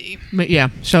should be. But yeah,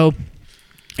 so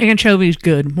anchovy's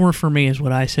good. More for me is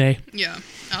what I say. Yeah,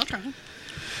 I'll try.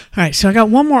 All right, so I got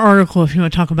one more article if you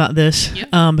want to talk about this.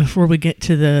 Yep. Before we get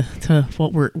to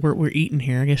what we're eating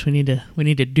here. I guess we need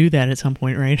to do that at some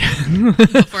point, right?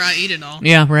 Before I eat it all.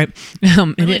 Yeah, right.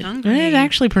 Really hungry. It's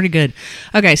actually pretty good.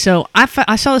 Okay, so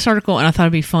I saw this article and I thought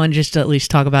it'd be fun just to at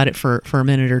least talk about it for a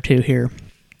minute or two here.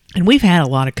 And we've had a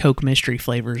lot of Coke mystery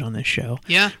flavors on this show.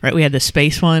 Yeah. Right, we had the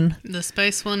space one. The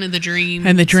space one and the dreams.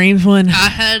 And the dreams one. I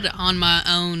had on my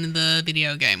own the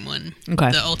video game one.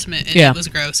 Okay. The ultimate. And it was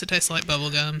gross. It tastes like bubble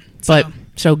gum.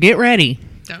 So get ready.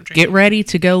 Don't drink Get it. ready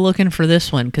to go looking for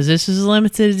this one because this is a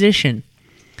limited edition.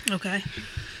 Okay.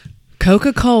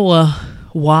 Coca-Cola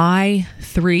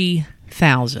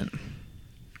Y3000.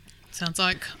 Sounds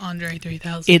like Andre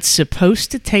 3000. It's supposed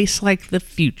to taste like the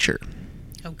future.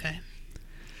 Okay.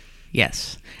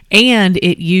 Yes. And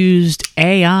it used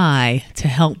AI to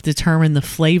help determine the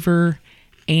flavor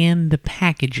and the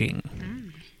packaging.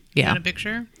 Yeah. Got a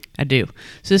picture? I do.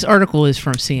 So this article is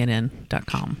from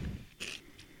CNN.com.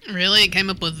 Really? It came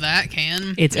up with that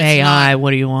can? It's AI.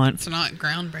 What do you want? It's not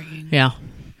groundbreaking. Yeah.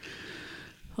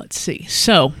 Let's see.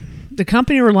 So the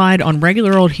company relied on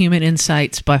regular old human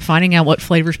insights by finding out what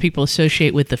flavors people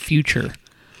associate with the future.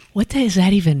 What does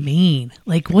that even mean?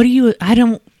 Like, what do you...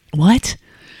 What?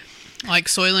 Like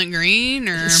Soylent Green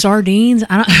or sardines?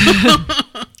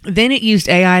 Then it used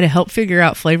AI to help figure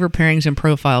out flavor pairings and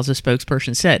profiles, a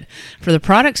spokesperson said. For the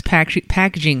product's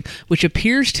packaging, which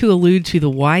appears to allude to the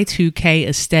Y2K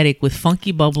aesthetic with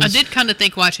funky bubbles. I did kind of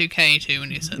think Y2K too when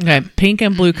you said that. Okay, pink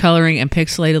and blue coloring and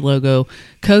pixelated logo.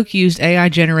 Coke used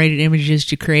AI-generated images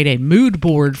to create a mood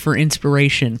board for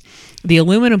inspiration. The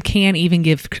aluminum can even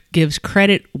gives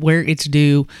credit where it's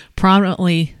due,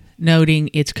 prominently noting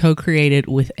it's co-created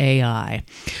with AI.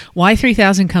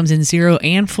 Y3000 comes in 0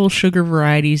 and full sugar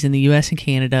varieties in the US and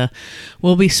Canada,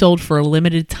 will be sold for a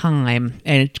limited time,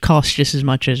 and it costs just as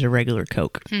much as a regular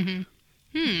Coke. I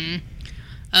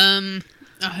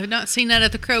have not seen that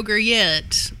at the Kroger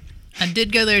yet. I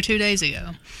did go there 2 days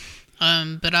ago.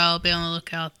 But I'll be on the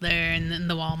lookout there and in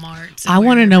the Walmarts. I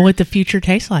want to know what the future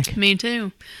tastes like. Me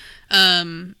too.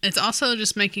 It's also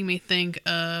just making me think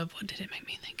of... What did it make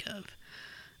me think of?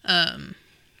 I'll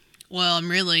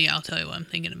tell you what I'm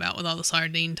thinking about with all the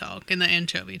sardine talk and the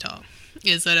anchovy talk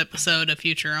is that episode of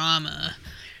Futurama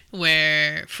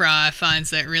where Fry finds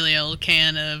that really old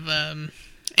can of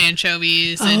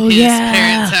anchovies in his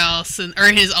parents' house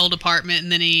or his old apartment,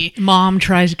 and then mom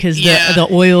tries because the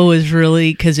oil is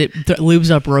really because it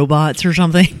lubes up robots or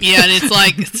something. Yeah, and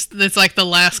it's like the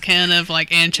last can of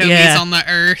like anchovies on the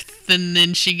earth, and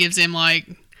then she gives him like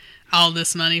all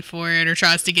this money for it, or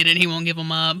tries to get it, and he won't give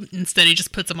them up. Instead, he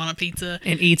just puts them on a pizza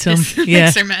and eats them.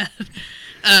 Makes her mad.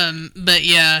 But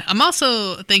yeah, I'm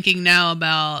also thinking now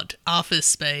about Office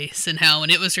Space and how when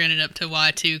it was rented up to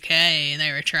Y2K and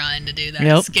they were trying to do that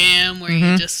scam where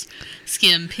you just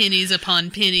skim pennies upon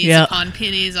pennies upon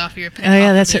pennies off your employer.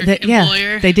 Yeah,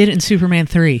 they did it in Superman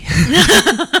 3.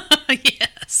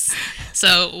 Yes.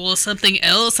 So will something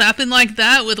else happen like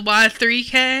that with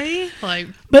Y3K?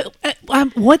 But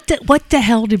what the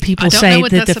hell do people say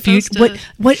that the future?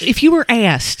 What if you were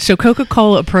asked? So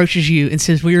Coca-Cola approaches you and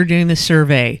says, "We are doing this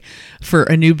survey for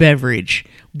a new beverage.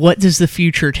 What does the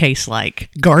future taste like?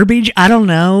 Garbage? I don't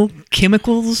know.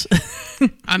 Chemicals?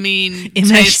 I mean,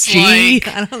 MSG?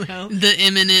 I don't know. The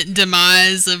imminent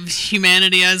demise of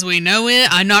humanity as we know it.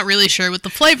 I'm not really sure what the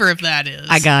flavor of that is.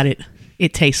 I got it.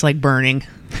 It tastes like burning."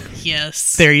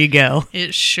 Yes. There you go.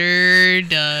 It sure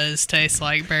does taste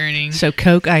like burning. So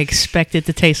Coke, I expect it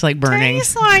to taste like burning.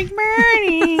 Tastes like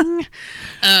burning.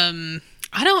 I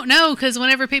don't know, because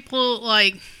whenever people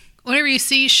whenever you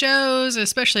see shows,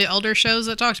 especially older shows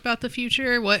that talked about the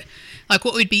future, what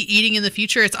we'd be eating in the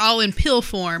future, it's all in pill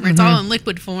form or it's all in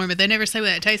liquid form, but they never say what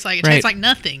it tastes like. It tastes like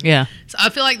nothing. Yeah. So I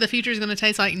feel like the future is going to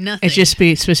taste like nothing. It's just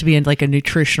supposed to be in like a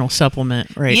nutritional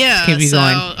supplement, right? Yeah. Keep you So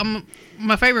going. I'm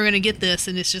afraid we're going to get this,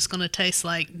 and it's just going to taste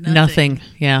like Nothing.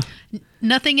 Yeah.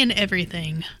 Nothing and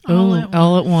everything. All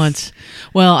at once.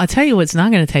 Well, I tell you what's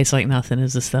not going to taste like nothing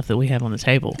is the stuff that we have on the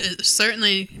table. It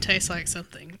certainly tastes like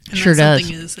something. And Sure that does.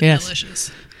 something is Yes.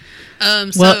 delicious.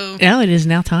 Well, now it is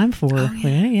now time for...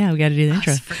 Yeah, we got to do the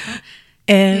intro.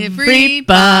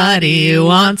 Everybody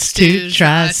wants to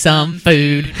try some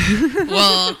food.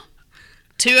 Well,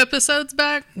 1 episode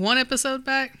back,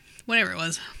 whenever it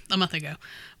was, a month ago,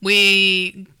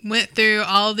 we went through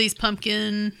all of these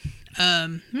pumpkin...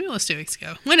 maybe it was 2 weeks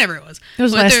ago. Whenever it was. It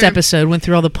was last episode. Went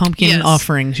through all the pumpkin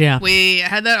offerings, yeah. We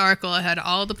had that article. It had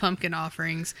all the pumpkin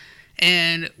offerings.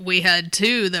 And we had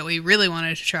 2 that we really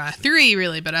wanted to try. 3,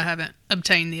 really, but I haven't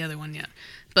obtained the other one yet.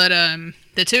 But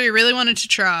the 2 we really wanted to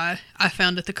try, I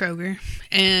found at the Kroger.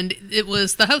 And it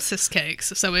was the Hostess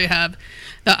cakes. So we have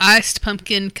the iced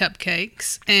pumpkin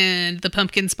cupcakes and the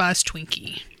pumpkin spice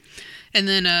Twinkie. And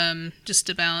then just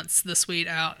to balance the sweet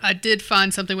out, I did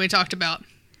find something we talked about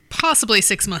possibly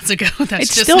 6 months ago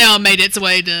that's just now made its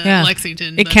way to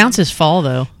Lexington. It counts as fall,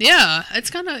 though. Yeah, it's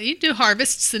kind of, you do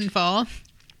harvests in fall.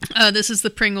 This is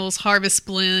the Pringles Harvest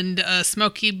Blend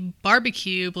Smoky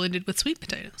Barbecue blended with sweet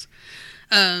potatoes.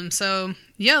 So,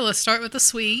 yeah, let's start with the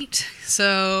sweet.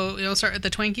 So, you'll start with the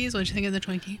Twinkies. What did you think of the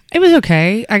Twinkie? It was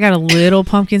okay. I got a little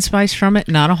pumpkin spice from it,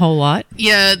 not a whole lot.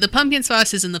 Yeah, the pumpkin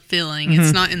spice is in the filling. Mm-hmm.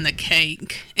 It's not in the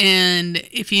cake. And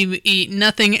if you eat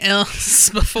nothing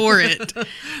else before it,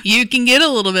 you can get a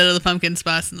little bit of the pumpkin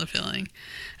spice in the filling.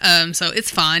 So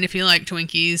it's fine. If you like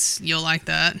Twinkies, you'll like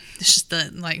that. It's just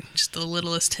the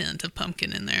littlest hint of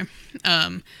pumpkin in there.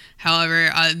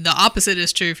 However, the opposite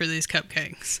is true for these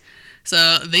cupcakes.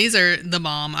 So these are the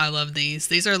bomb. I love these.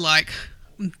 These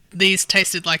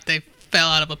tasted like they fell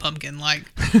out of a pumpkin. Like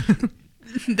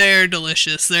they're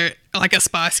delicious. They're like a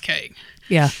spice cake.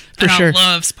 Yeah, for sure. I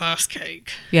love spice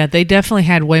cake. Yeah, they definitely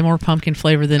had way more pumpkin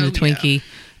flavor than the Twinkie.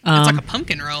 Yeah. It's like a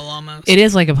pumpkin roll almost. It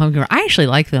is like a pumpkin roll. I actually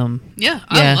like them. Yeah,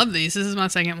 I love these. This is my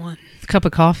second one. Cup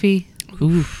of coffee,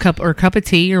 cup of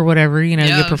tea or whatever you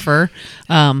prefer.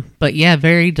 But yeah,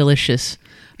 very delicious.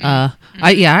 I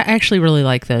actually really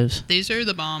like those. These are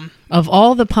the bomb. Of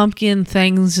all the pumpkin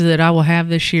things that I will have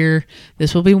this year,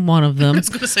 this will be one of them. I was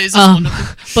going to say this is one of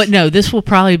them. But no, this will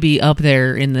probably be up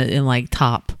there in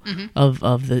top of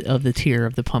the tier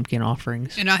of the pumpkin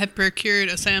offerings. And I have procured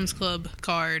a Sam's Club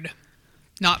card.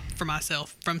 Not for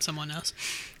myself, from someone else.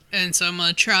 And so I'm going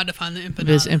to try to find the empanadas.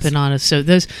 Those empanadas. So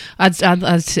those,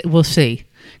 we'll see.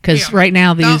 Because right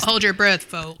now these... Don't hold your breath,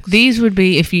 folks. These would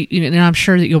be, if and I'm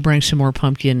sure that you'll bring some more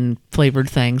pumpkin-flavored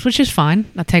things, which is fine.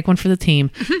 I'll take one for the team.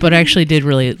 But I actually did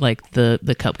really like the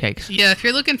cupcakes. Yeah, if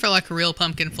you're looking for like a real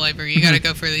pumpkin flavor, you got to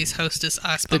go for these Hostess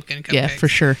Ice Pumpkin cupcakes. Yeah, for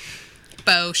sure.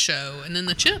 Bow show. And then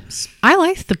the chips. I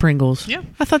liked the Pringles. Yeah.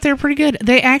 I thought they were pretty good.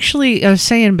 They actually, I was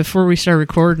saying before we started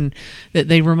recording, that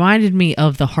they reminded me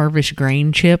of the Harvest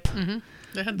Grain chip. Mm-hmm.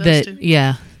 They had those too.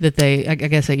 Yeah, that I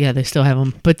guess they still have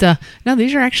them. But no,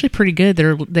 these are actually pretty good.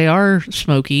 They are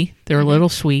smoky. They're a little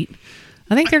sweet.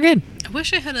 I think they're good. I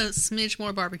wish I had a smidge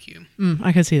more barbecue.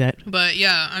 I can see that. But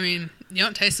yeah, I mean, you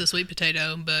don't taste the sweet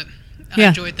potato, but I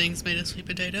enjoy things made of sweet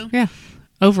potato. Yeah.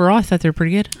 Overall, I thought they were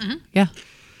pretty good. Mm-hmm. Yeah.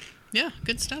 Yeah,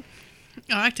 good stuff.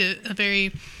 I liked it. A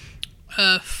very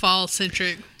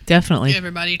fall-centric. Definitely.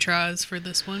 Everybody tries for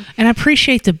this one. And I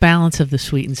appreciate the balance of the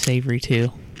sweet and savory,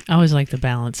 too. I always like the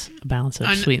balance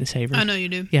of sweet and savory. I know you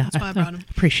do. Yeah, that's why I brought them.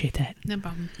 Appreciate that. No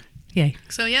problem. Yay.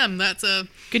 So, yeah, that's a...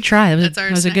 Good try. That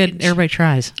was a good... Everybody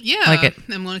tries. Yeah. I like it.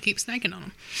 I'm going to keep snacking on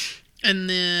them. And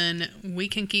then we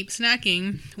can keep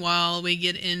snacking while we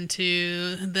get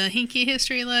into the Hinky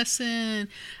history lesson.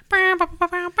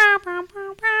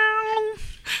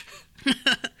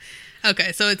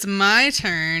 Okay, so it's my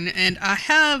turn, and I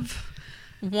have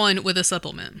one with a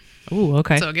supplement. Ooh,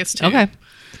 okay. So I guess 2. Okay.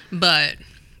 But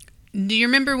do you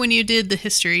remember when you did the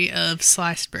history of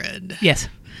sliced bread? Yes.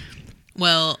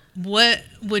 Well, what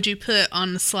would you put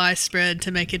on the sliced bread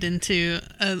to make it into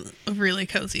a really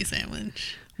cozy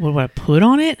sandwich? What would I put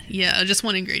on it? Yeah, just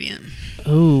one ingredient.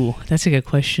 Oh, that's a good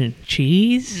question.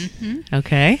 Cheese? Mm-hmm.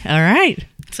 Okay. All right.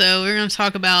 So we're going to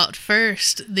talk about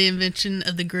first the invention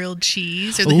of the grilled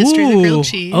cheese, or the history of the grilled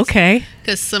cheese. Okay.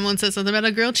 Because someone said something about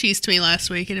a grilled cheese to me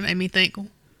last week, and it made me think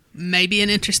maybe an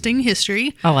interesting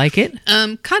history. I like it.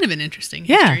 Kind of an interesting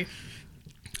history.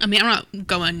 I mean,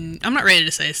 I'm not ready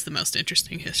to say it's the most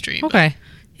interesting history. Okay.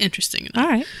 interesting enough. All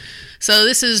right. So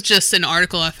this is just an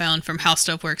article I found from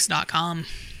HowStuffWorks.com,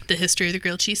 the history of the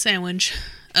grilled cheese sandwich,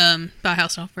 by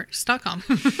HowStuffWorks.com.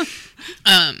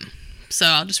 So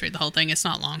I'll just read the whole thing. It's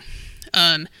not long.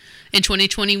 In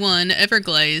 2021,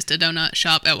 Everglazed, a donut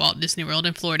shop at Walt Disney World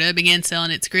in Florida, began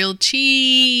selling its grilled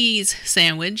cheese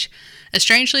sandwich, a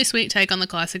strangely sweet take on the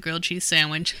classic grilled cheese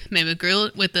sandwich, made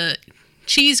with the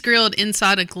cheese grilled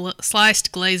inside a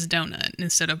sliced glazed donut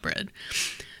instead of bread.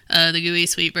 The gooey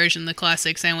sweet version of the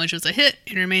classic sandwich was a hit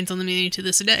and remains on the menu to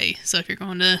this day. So if you're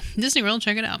going to Disney World,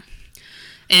 check it out.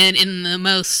 And in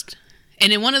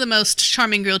one of the most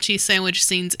charming grilled cheese sandwich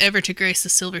scenes ever to grace the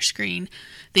silver screen,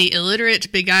 the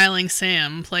illiterate, beguiling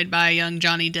Sam, played by young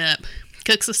Johnny Depp,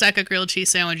 cooks a stack of grilled cheese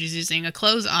sandwiches using a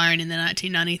clothes iron in the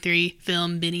 1993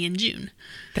 film Benny and June.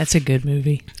 That's a good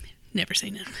movie. Never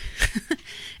seen it.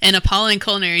 An appalling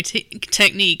culinary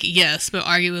technique, yes, but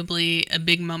arguably a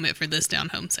big moment for this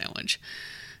down-home sandwich.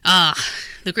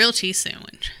 The grilled cheese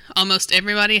sandwich. Almost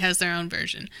everybody has their own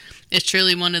version. It's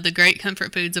truly one of the great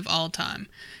comfort foods of all time.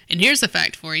 And here's a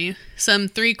fact for you. Some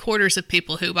 3/4 of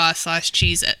people who buy sliced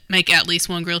cheese make at least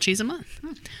one grilled cheese a month.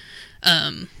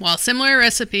 While similar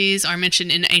recipes are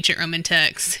mentioned in ancient Roman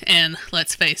texts, and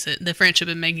let's face it, the French have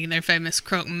been making their famous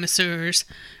croque monsieurs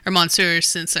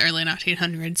since the early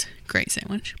 1900s. Great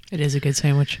sandwich. It is a good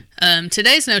sandwich.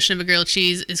 Today's notion of a grilled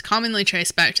cheese is commonly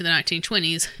traced back to the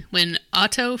 1920s, when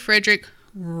Otto Friedrich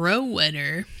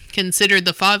Rohwedder, considered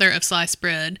the father of sliced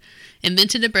bread,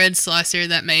 invented a bread slicer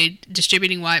that made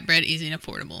distributing white bread easy and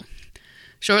affordable.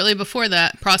 Shortly before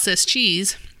that, processed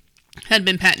cheese had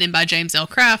been patented by James L.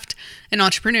 Kraft, an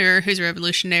entrepreneur whose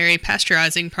revolutionary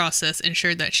pasteurizing process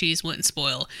ensured that cheese wouldn't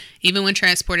spoil, even when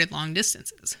transported long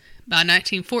distances. By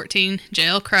 1914,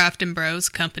 J.L. Kraft and Bros.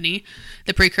 Company,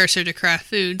 the precursor to Kraft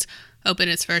Foods,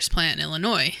 opened its first plant in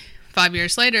Illinois. 5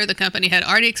 years later, the company had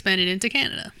already expanded into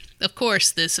Canada. Of course,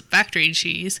 this factory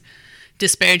cheese,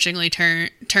 disparagingly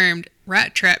termed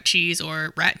rat trap cheese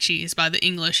or rat cheese by the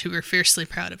English, who were fiercely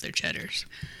proud of their cheddars,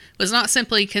 was not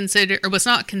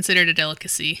considered a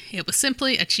delicacy. It was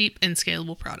simply a cheap and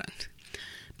scalable product.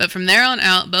 But from there on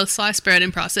out, both sliced bread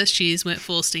and processed cheese went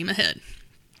full steam ahead.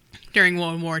 During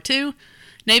World War II,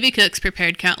 Navy cooks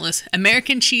prepared countless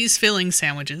American cheese filling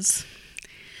sandwiches,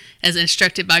 as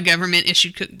instructed by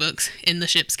government-issued cookbooks in the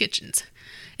ship's kitchens.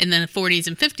 In the 40s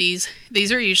and 50s,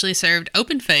 these were usually served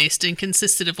open-faced and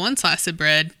consisted of one slice of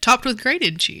bread topped with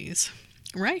grated cheese.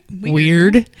 Right?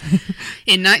 Weird.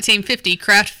 In 1950,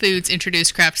 Kraft Foods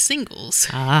introduced Kraft Singles,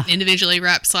 individually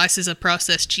wrapped slices of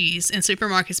processed cheese, and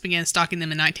supermarkets began stocking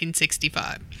them in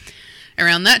 1965.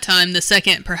 Around that time, the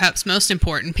second, perhaps most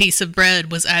important, piece of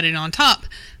bread was added on top,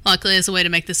 likely as a way to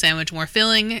make the sandwich more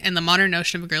filling, and the modern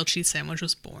notion of a grilled cheese sandwich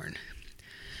was born.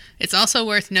 It's also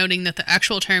worth noting that the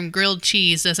actual term grilled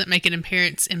cheese doesn't make an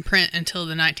appearance in print until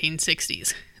the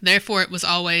 1960s. Therefore, it was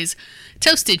always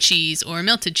toasted cheese or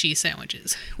melted cheese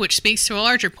sandwiches, which speaks to a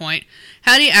larger point.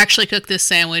 How do you actually cook this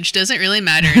sandwich doesn't really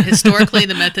matter, and historically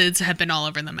the methods have been all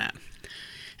over the map.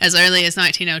 As early as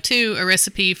 1902, a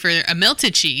recipe for a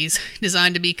melted cheese,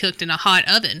 designed to be cooked in a hot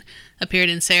oven, appeared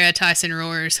in Sarah Tyson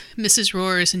Rohr's Mrs.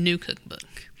 Rohr's New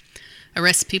Cookbook. A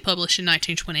recipe published in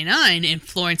 1929 in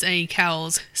Florence A.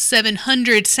 Cowell's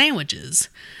 700 Sandwiches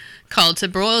called to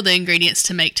broil the ingredients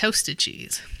to make toasted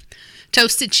cheese.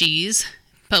 Toasted cheese,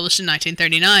 published in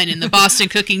 1939 in the Boston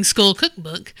Cooking School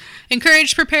Cookbook,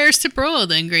 encouraged preparers to broil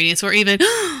the ingredients or even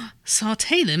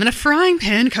saute them in a frying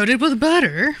pan coated with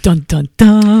butter. Dun, dun,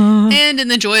 dun. And in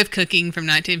The Joy of Cooking from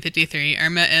 1953,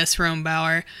 Irma S.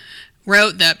 Rombauer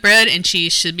wrote that bread and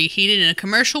cheese should be heated in a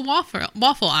commercial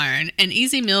waffle iron, an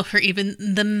easy meal for even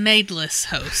the maideless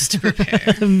host to prepare.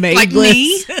 Maideless. Like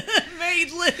me.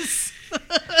 Maideless.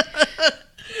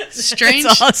 Strange.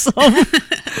 That's awesome.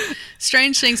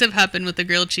 Strange things have happened with the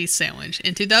grilled cheese sandwich.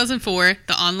 In 2004,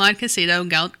 the online casino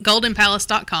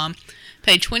GoldenPalace.com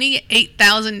paid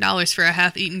 $28,000 for a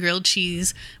half-eaten grilled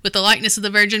cheese with the likeness of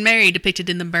the Virgin Mary depicted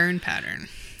in the burn pattern.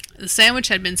 The sandwich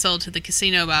had been sold to the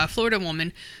casino by a Florida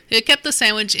woman who had kept the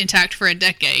sandwich intact for a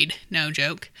decade, no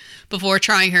joke, before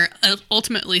trying her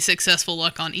ultimately successful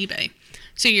luck on eBay.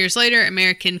 2 years later,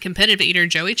 American competitive eater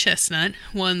Joey Chestnut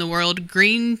won the World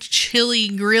Green Chili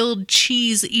Grilled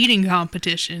Cheese Eating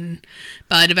Competition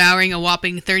by devouring a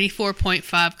whopping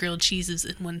 34.5 grilled cheeses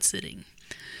in one sitting.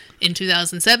 In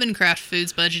 2007, Kraft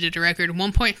Foods budgeted a record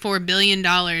 $1.4 billion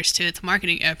to its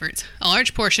marketing efforts, a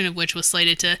large portion of which was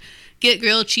slated to get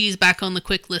grilled cheese back on the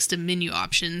quick list of menu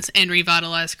options and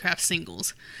revitalize Kraft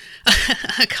Singles.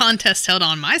 A contest held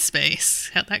on MySpace,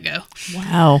 how'd that go?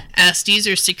 Wow. Asked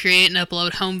users to create and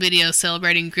upload home videos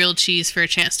celebrating grilled cheese for a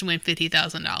chance to win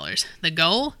 $50,000. The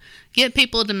goal? Get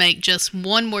people to make just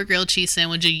one more grilled cheese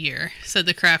sandwich a year, said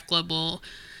the Kraft Global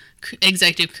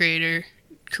executive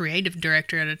creative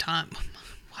director at a time.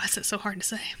 Why is it so hard to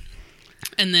say?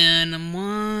 And then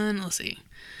let's see.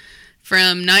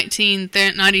 From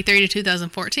 1993 to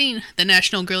 2014, the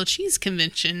National Grilled Cheese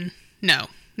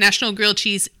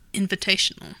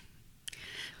Invitational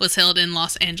was held in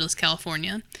Los Angeles,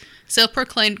 California.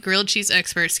 Self-proclaimed grilled cheese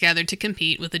experts gathered to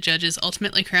compete, with the judges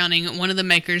ultimately crowning one of the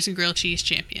makers grilled cheese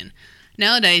champion.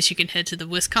 Nowadays, you can head to the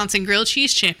Wisconsin Grilled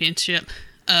Cheese Championship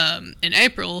in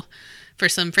April for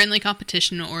some friendly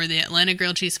competition, or the Atlanta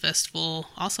Grilled Cheese Festival,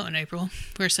 also in April,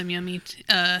 for some yummy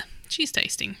cheese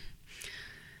tasting.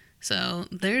 So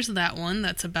there's that one.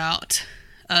 That's about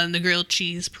the grilled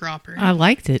cheese proper. I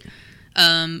liked it.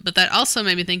 But that also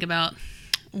made me think about,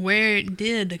 where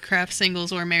did the Kraft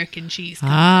Singles or American cheese come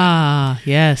from?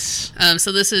 Yes.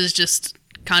 So this is just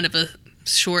kind of a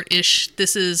short-ish,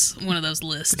 this is one of those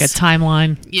lists. Like a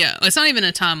timeline? Yeah. It's not even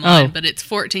a timeline, but it's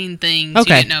 14 things you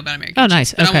didn't know about American cheese.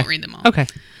 Nice. But I won't read them all. Okay.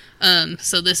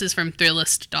 So this is from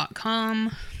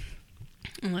Thrillist.com.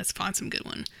 Let's find some good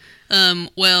one.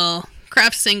 Well,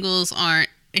 Kraft Singles aren't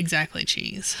exactly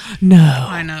cheese. No.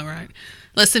 I know, right?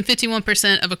 Less than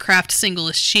 51% of a Kraft single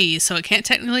is cheese, so it can't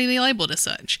technically be labeled as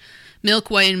such. Milk,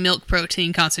 whey, and milk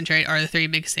protein concentrate are the three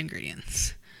biggest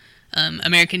ingredients.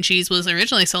 American cheese was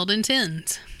originally sold in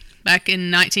tins. Back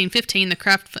in 1915, the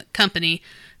Kraft Company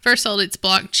first sold its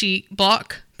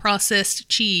block processed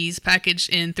cheese packaged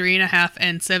in 3.5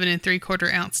 and 7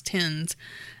 3/4 ounce tins,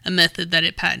 a method that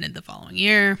it patented the following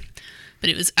year. But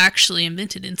it was actually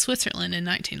invented in Switzerland in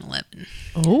 1911.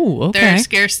 Oh, okay. There are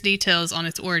scarce details on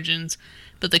its origins,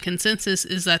 but the consensus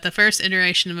is that the first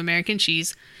iteration of American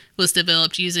cheese was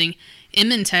developed using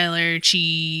Emmentaler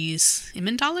cheese.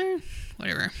 Emmentaler?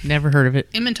 Whatever. Never heard of it.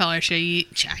 Emmentaler cheese.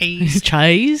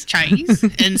 Cheese?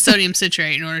 And sodium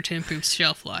citrate in order to improve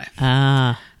shelf life.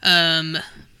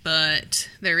 But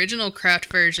the original Kraft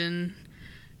version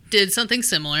did something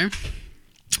similar,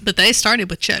 but they started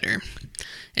with cheddar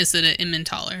instead of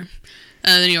Emmentaler.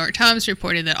 The New York Times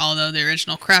reported that although the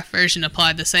original Kraft version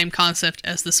applied the same concept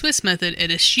as the Swiss method,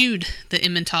 it eschewed the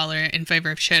Emmentaler in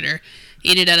favor of cheddar,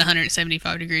 heated at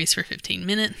 175 degrees for 15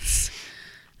 minutes.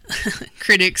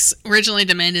 Critics originally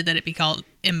demanded that it be called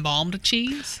embalmed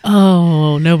cheese.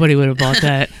 Oh, nobody would have bought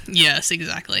that. Yes,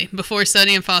 exactly. Before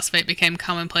sodium phosphate became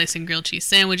commonplace in grilled cheese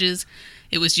sandwiches,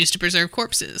 it was used to preserve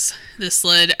corpses. This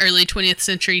led early 20th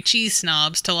century cheese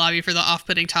snobs to lobby for the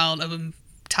off-putting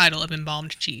title of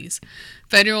embalmed cheese.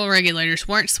 Federal regulators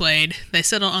weren't swayed. They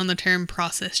settled on the term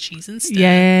processed cheese instead.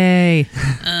 Yay!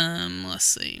 Let's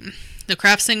see. The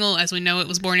Kraft single, as we know it,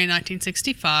 was born in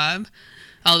 1965.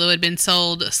 Although it had been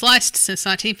sold sliced since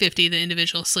 1950, the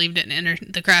individual sleeve didn't enter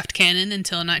the Kraft canon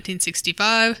until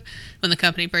 1965, when the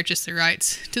company purchased the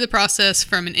rights to the process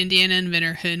from an Indiana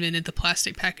inventor who invented the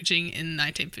plastic packaging in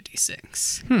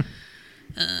 1956.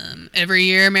 Every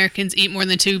year, Americans eat more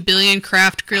than 2 billion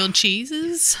Kraft grilled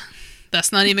cheeses.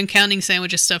 That's not even counting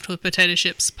sandwiches stuffed with potato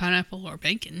chips, pineapple, or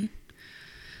bacon.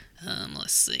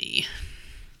 Let's see.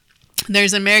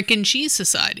 There's American Cheese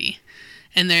Society,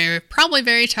 and they're probably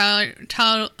very tired.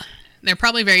 They're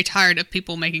probably very tired of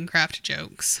people making Kraft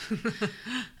jokes.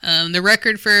 The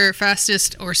record for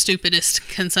fastest or stupidest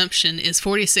consumption is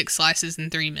 46 slices in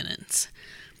 3 minutes.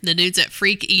 The dudes at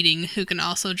Freak Eating, who can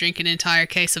also drink an entire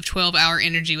case of 12-hour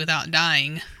energy without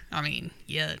dying,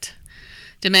 managed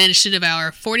to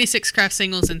devour 46 Kraft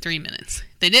singles in 3 minutes.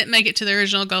 They didn't make it to the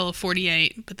original goal of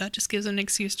 48, but that just gives them an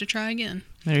excuse to try again.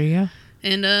 There you go.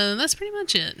 And that's pretty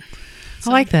much it.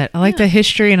 So, I like that. I like the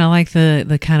history, and I like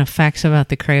the kind of facts about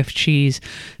the Kraft cheese.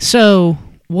 So,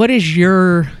 what is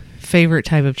your favorite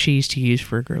type of cheese to use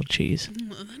for a grilled cheese?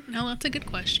 No, that's a good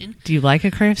question. Do you like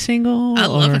a Kraft single? I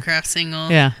love a Kraft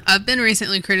single. Yeah. I've been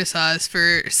recently criticized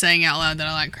for saying out loud that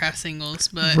I like Kraft singles,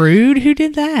 but... Rude? Who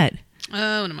did that?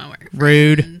 One of my work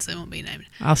Rude. friends. They won't be named.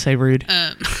 I'll say rude.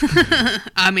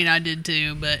 I did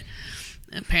too, but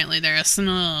apparently they're a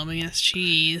snob against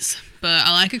cheese. But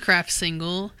I like a Kraft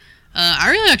single. I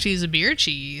really like to use a beer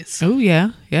cheese. Oh,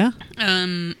 yeah. Yeah.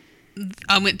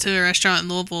 I went to a restaurant in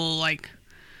Louisville,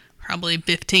 probably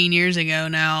 15 years ago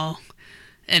now,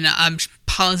 and I'm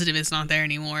positive it's not there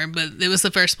anymore, but it was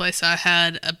the first place I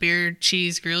had a beer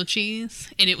cheese grilled cheese,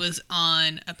 and it was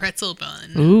on a pretzel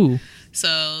bun. Ooh.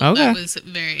 So okay. That was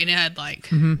and it had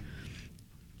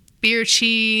beer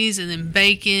cheese and then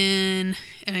bacon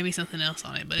and maybe something else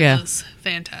on it, but it was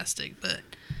fantastic. But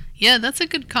yeah, that's a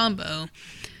good combo.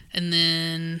 And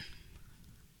then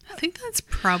I think that's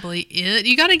probably it.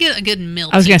 You got to get a good melty.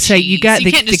 I was gonna say you got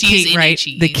can't just use key, any right?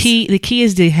 cheese. The key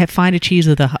is to find a cheese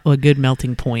with a good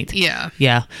melting point. Yeah.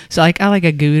 Yeah. So I like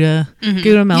a Gouda.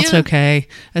 Gouda melts okay.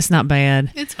 That's not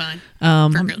bad. It's fine.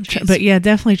 For grilled cheese. But yeah,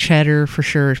 definitely cheddar for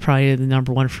sure is probably the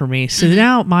number one for me. So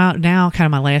now kind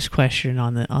of my last question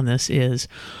on this is,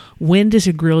 when does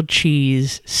a grilled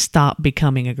cheese stop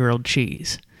becoming a grilled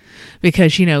cheese?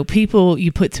 Because, people,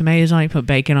 you put tomatoes on it, you put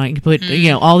bacon on it, you put,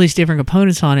 all these different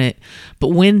components on it. But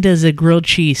when does a grilled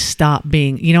cheese stop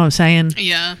being, you know what I'm saying?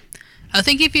 Yeah. I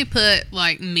think if you put,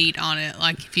 meat on it,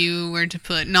 if you were to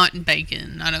put, not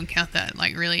bacon, I don't count that,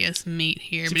 really as meat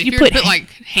here. So but if you were to put,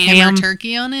 ham or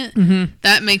turkey on it,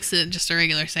 that makes it just a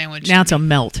regular sandwich. Now it's a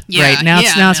melt, right? Now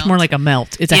it's more like a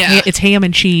melt. It's it's ham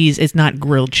and cheese. It's not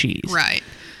grilled cheese. Right.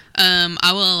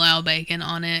 I will allow bacon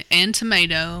on it and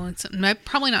tomato. It's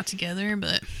probably not together,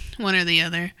 but one or the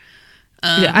other.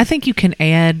 I think you can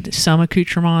add some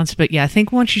accoutrements, but I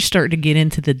think once you start to get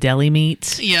into the deli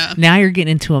meats, now you're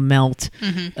getting into a melt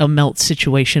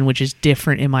situation, which is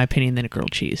different, in my opinion, than a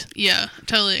grilled cheese. Yeah,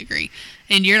 totally agree.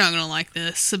 And you're not going to like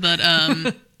this, but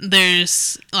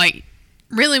there's,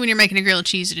 really when you're making a grilled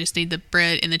cheese, you just need the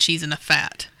bread and the cheese and the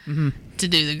fat. To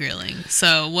do the grilling.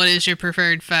 So what is your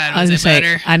preferred fat? Is it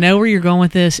butter? I know where you're going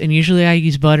with this, and usually I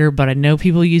use butter, but I know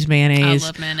people use mayonnaise. I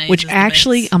love mayonnaise. Which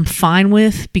actually I'm fine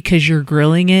with because you're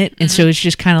grilling it, and so it's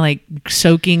just kind of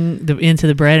soaking into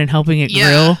the bread and helping it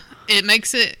grill. It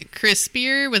makes it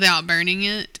crispier without burning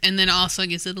it, and then also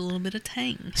gives it a little bit of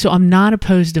tang. So I'm not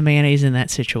opposed to mayonnaise in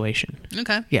that situation.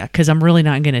 Okay. Yeah, because I'm really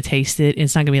not going to taste it.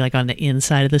 It's not going to be on the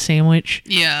inside of the sandwich.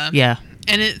 Yeah. Yeah.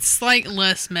 And it's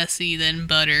less messy than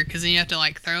butter, because then you have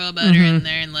to throw a butter in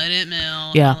there and let it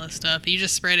melt and all this stuff. You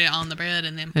just spread it on the bread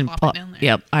and then plop it down there.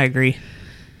 Yep, I agree.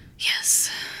 Yes.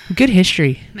 Good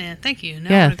history. Man, thank you.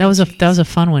 That was a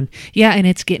fun one. Yeah, and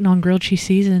it's getting on grilled cheese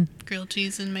season. Grilled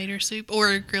cheese and mater soup,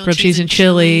 or grilled cheese and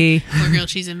chili, or grilled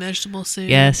cheese and vegetable soup.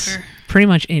 Yes, pretty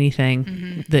much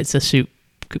anything that's a soup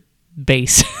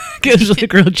base goes with the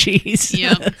grilled cheese.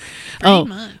 Yep. Pretty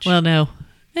much. Well, no.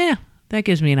 Yeah. That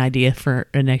gives me an idea for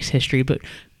a next history, but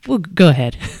we'll go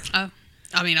ahead.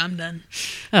 I'm done.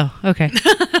 Oh, okay.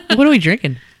 What are we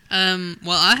drinking? Well,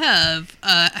 I have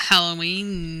a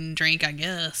Halloween drink, I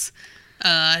guess.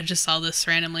 I just saw this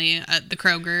randomly at the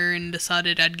Kroger and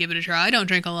decided I'd give it a try. I don't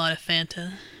drink a lot of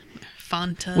Fanta.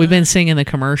 We've been singing the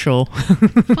commercial.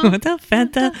 Fanta,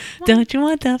 Fanta, don't you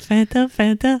want that Fanta,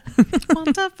 Fanta?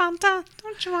 Fanta, Fanta,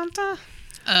 don't you want that?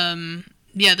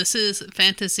 Yeah, this is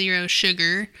Fanta Zero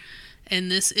Sugar. And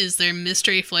this is their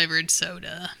mystery flavored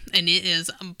soda, and it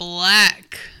is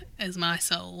black as my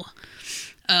soul.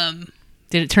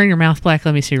 Did it turn your mouth black?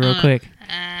 Let me see real quick.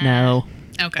 No.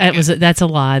 Okay. That's a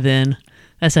lie. Then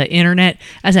that's an internet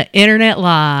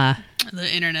lie.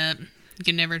 The internet, you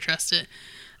can never trust it.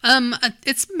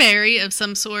 It's berry of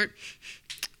some sort.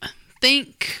 I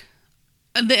think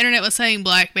the internet was saying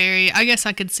blackberry. I guess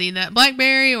I could see that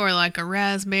blackberry or a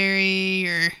raspberry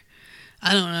or.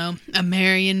 I don't know, a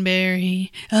Marionberry,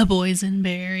 a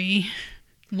boysenberry,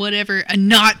 whatever, a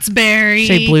Knott's-berry.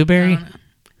 Say blueberry?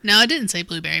 No, I didn't say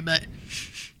blueberry, but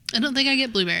I don't think I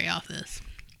get blueberry off this.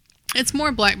 It's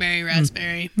more blackberry,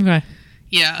 raspberry. Okay.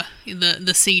 Yeah,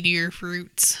 the seedier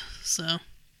fruits, so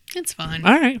it's fine.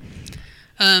 All right.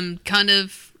 Kind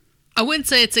of, I wouldn't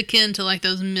say it's akin to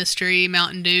those mystery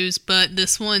Mountain Dews, but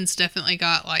this one's definitely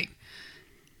got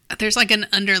there's an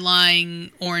underlying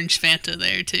orange Fanta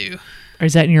there too. Or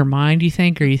is that in your mind, you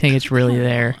think, or you think it's really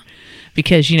there?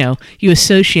 Because, you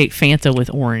associate Fanta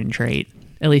with orange, right?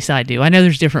 At least I do. I know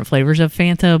there's different flavors of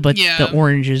Fanta, but the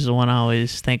orange is the one I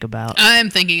always think about.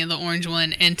 I'm thinking of the orange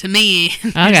one, and to me,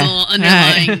 there's a little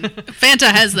underlying...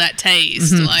 Fanta has that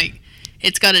taste.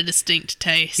 It's got a distinct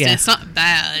taste. Yeah. It's not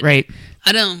bad. Right.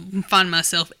 I don't find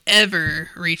myself ever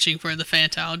reaching for the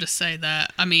Fanta, I'll just say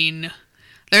that. I mean...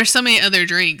 There's so many other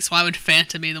drinks. Why would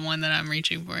Fanta be the one that I'm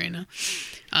reaching for,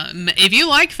 If you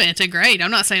like Fanta, great. I'm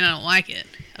not saying I don't like it.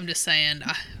 I'm just saying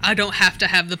I don't have to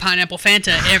have the pineapple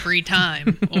Fanta every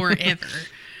time or ever.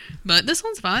 But this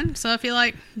one's fine. So if you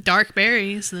like dark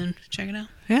berries, then check it out.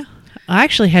 Yeah. I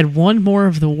actually had one more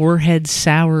of the Warhead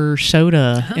sour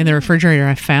soda in the refrigerator.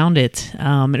 I found it.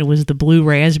 And it was the blue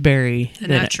raspberry. The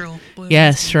natural blue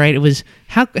Yes, right. It was...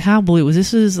 How blue was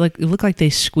this? Is it looked like they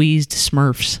squeezed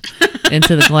Smurfs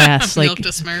into the glass, milk to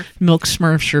Smurf, milk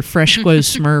Smurfs or fresh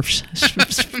squeezed Smurfs,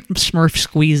 Smurf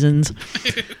squeezins.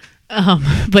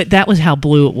 But that was how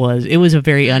blue it was. It was a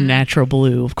very unnatural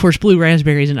blue. Of course, blue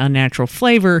raspberry is an unnatural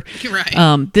flavor.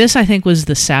 Right. This I think was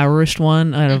the sourest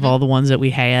one out of all the ones that we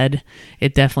had.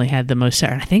 It definitely had the most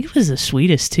sour. I think it was the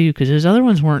sweetest too, because those other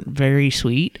ones weren't very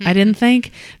sweet. I didn't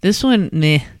think this one.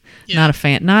 Meh. Yeah. Not a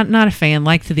fan. Not a fan.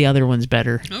 Like the other ones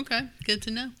better. Okay, good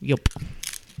to know. Yep.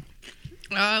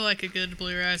 I like a good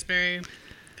blue raspberry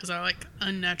because I like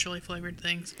unnaturally flavored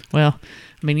things. Well,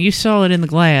 I mean, you saw it in the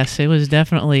glass. It was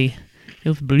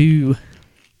blue.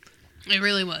 It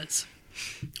really was.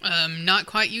 Not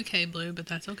quite UK blue, but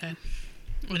that's okay.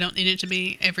 We don't need it to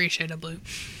be every shade of blue.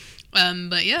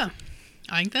 But yeah,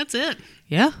 I think that's it.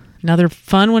 Yeah, another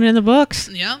fun one in the books.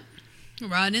 Yep,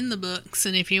 right in the books.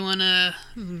 And if you want to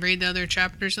read the other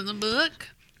chapters in the book,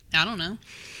 I don't know.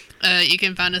 You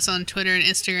can find us on Twitter and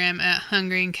Instagram at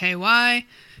hungryandky. You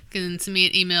can send me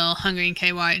an email,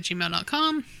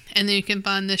 hungryandky@gmail.com. And then you can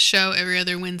find this show every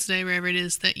other Wednesday, wherever it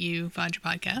is that you find your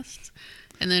podcasts.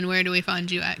 And then where do we find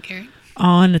you at, Carrie?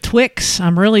 On the Twix.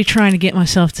 I'm really trying to get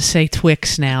myself to say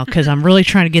Twix now because I'm really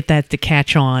trying to get that to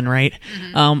catch on, right?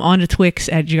 Mm-hmm. On the Twix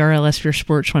at GRLS Pure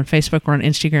Sports on Facebook or on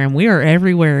Instagram. We are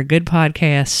everywhere. Good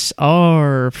podcasts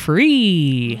are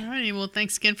free. All righty. Well,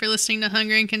 thanks again for listening to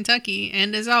Hungry in Kentucky.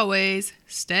 And as always,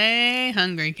 stay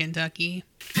hungry, Kentucky.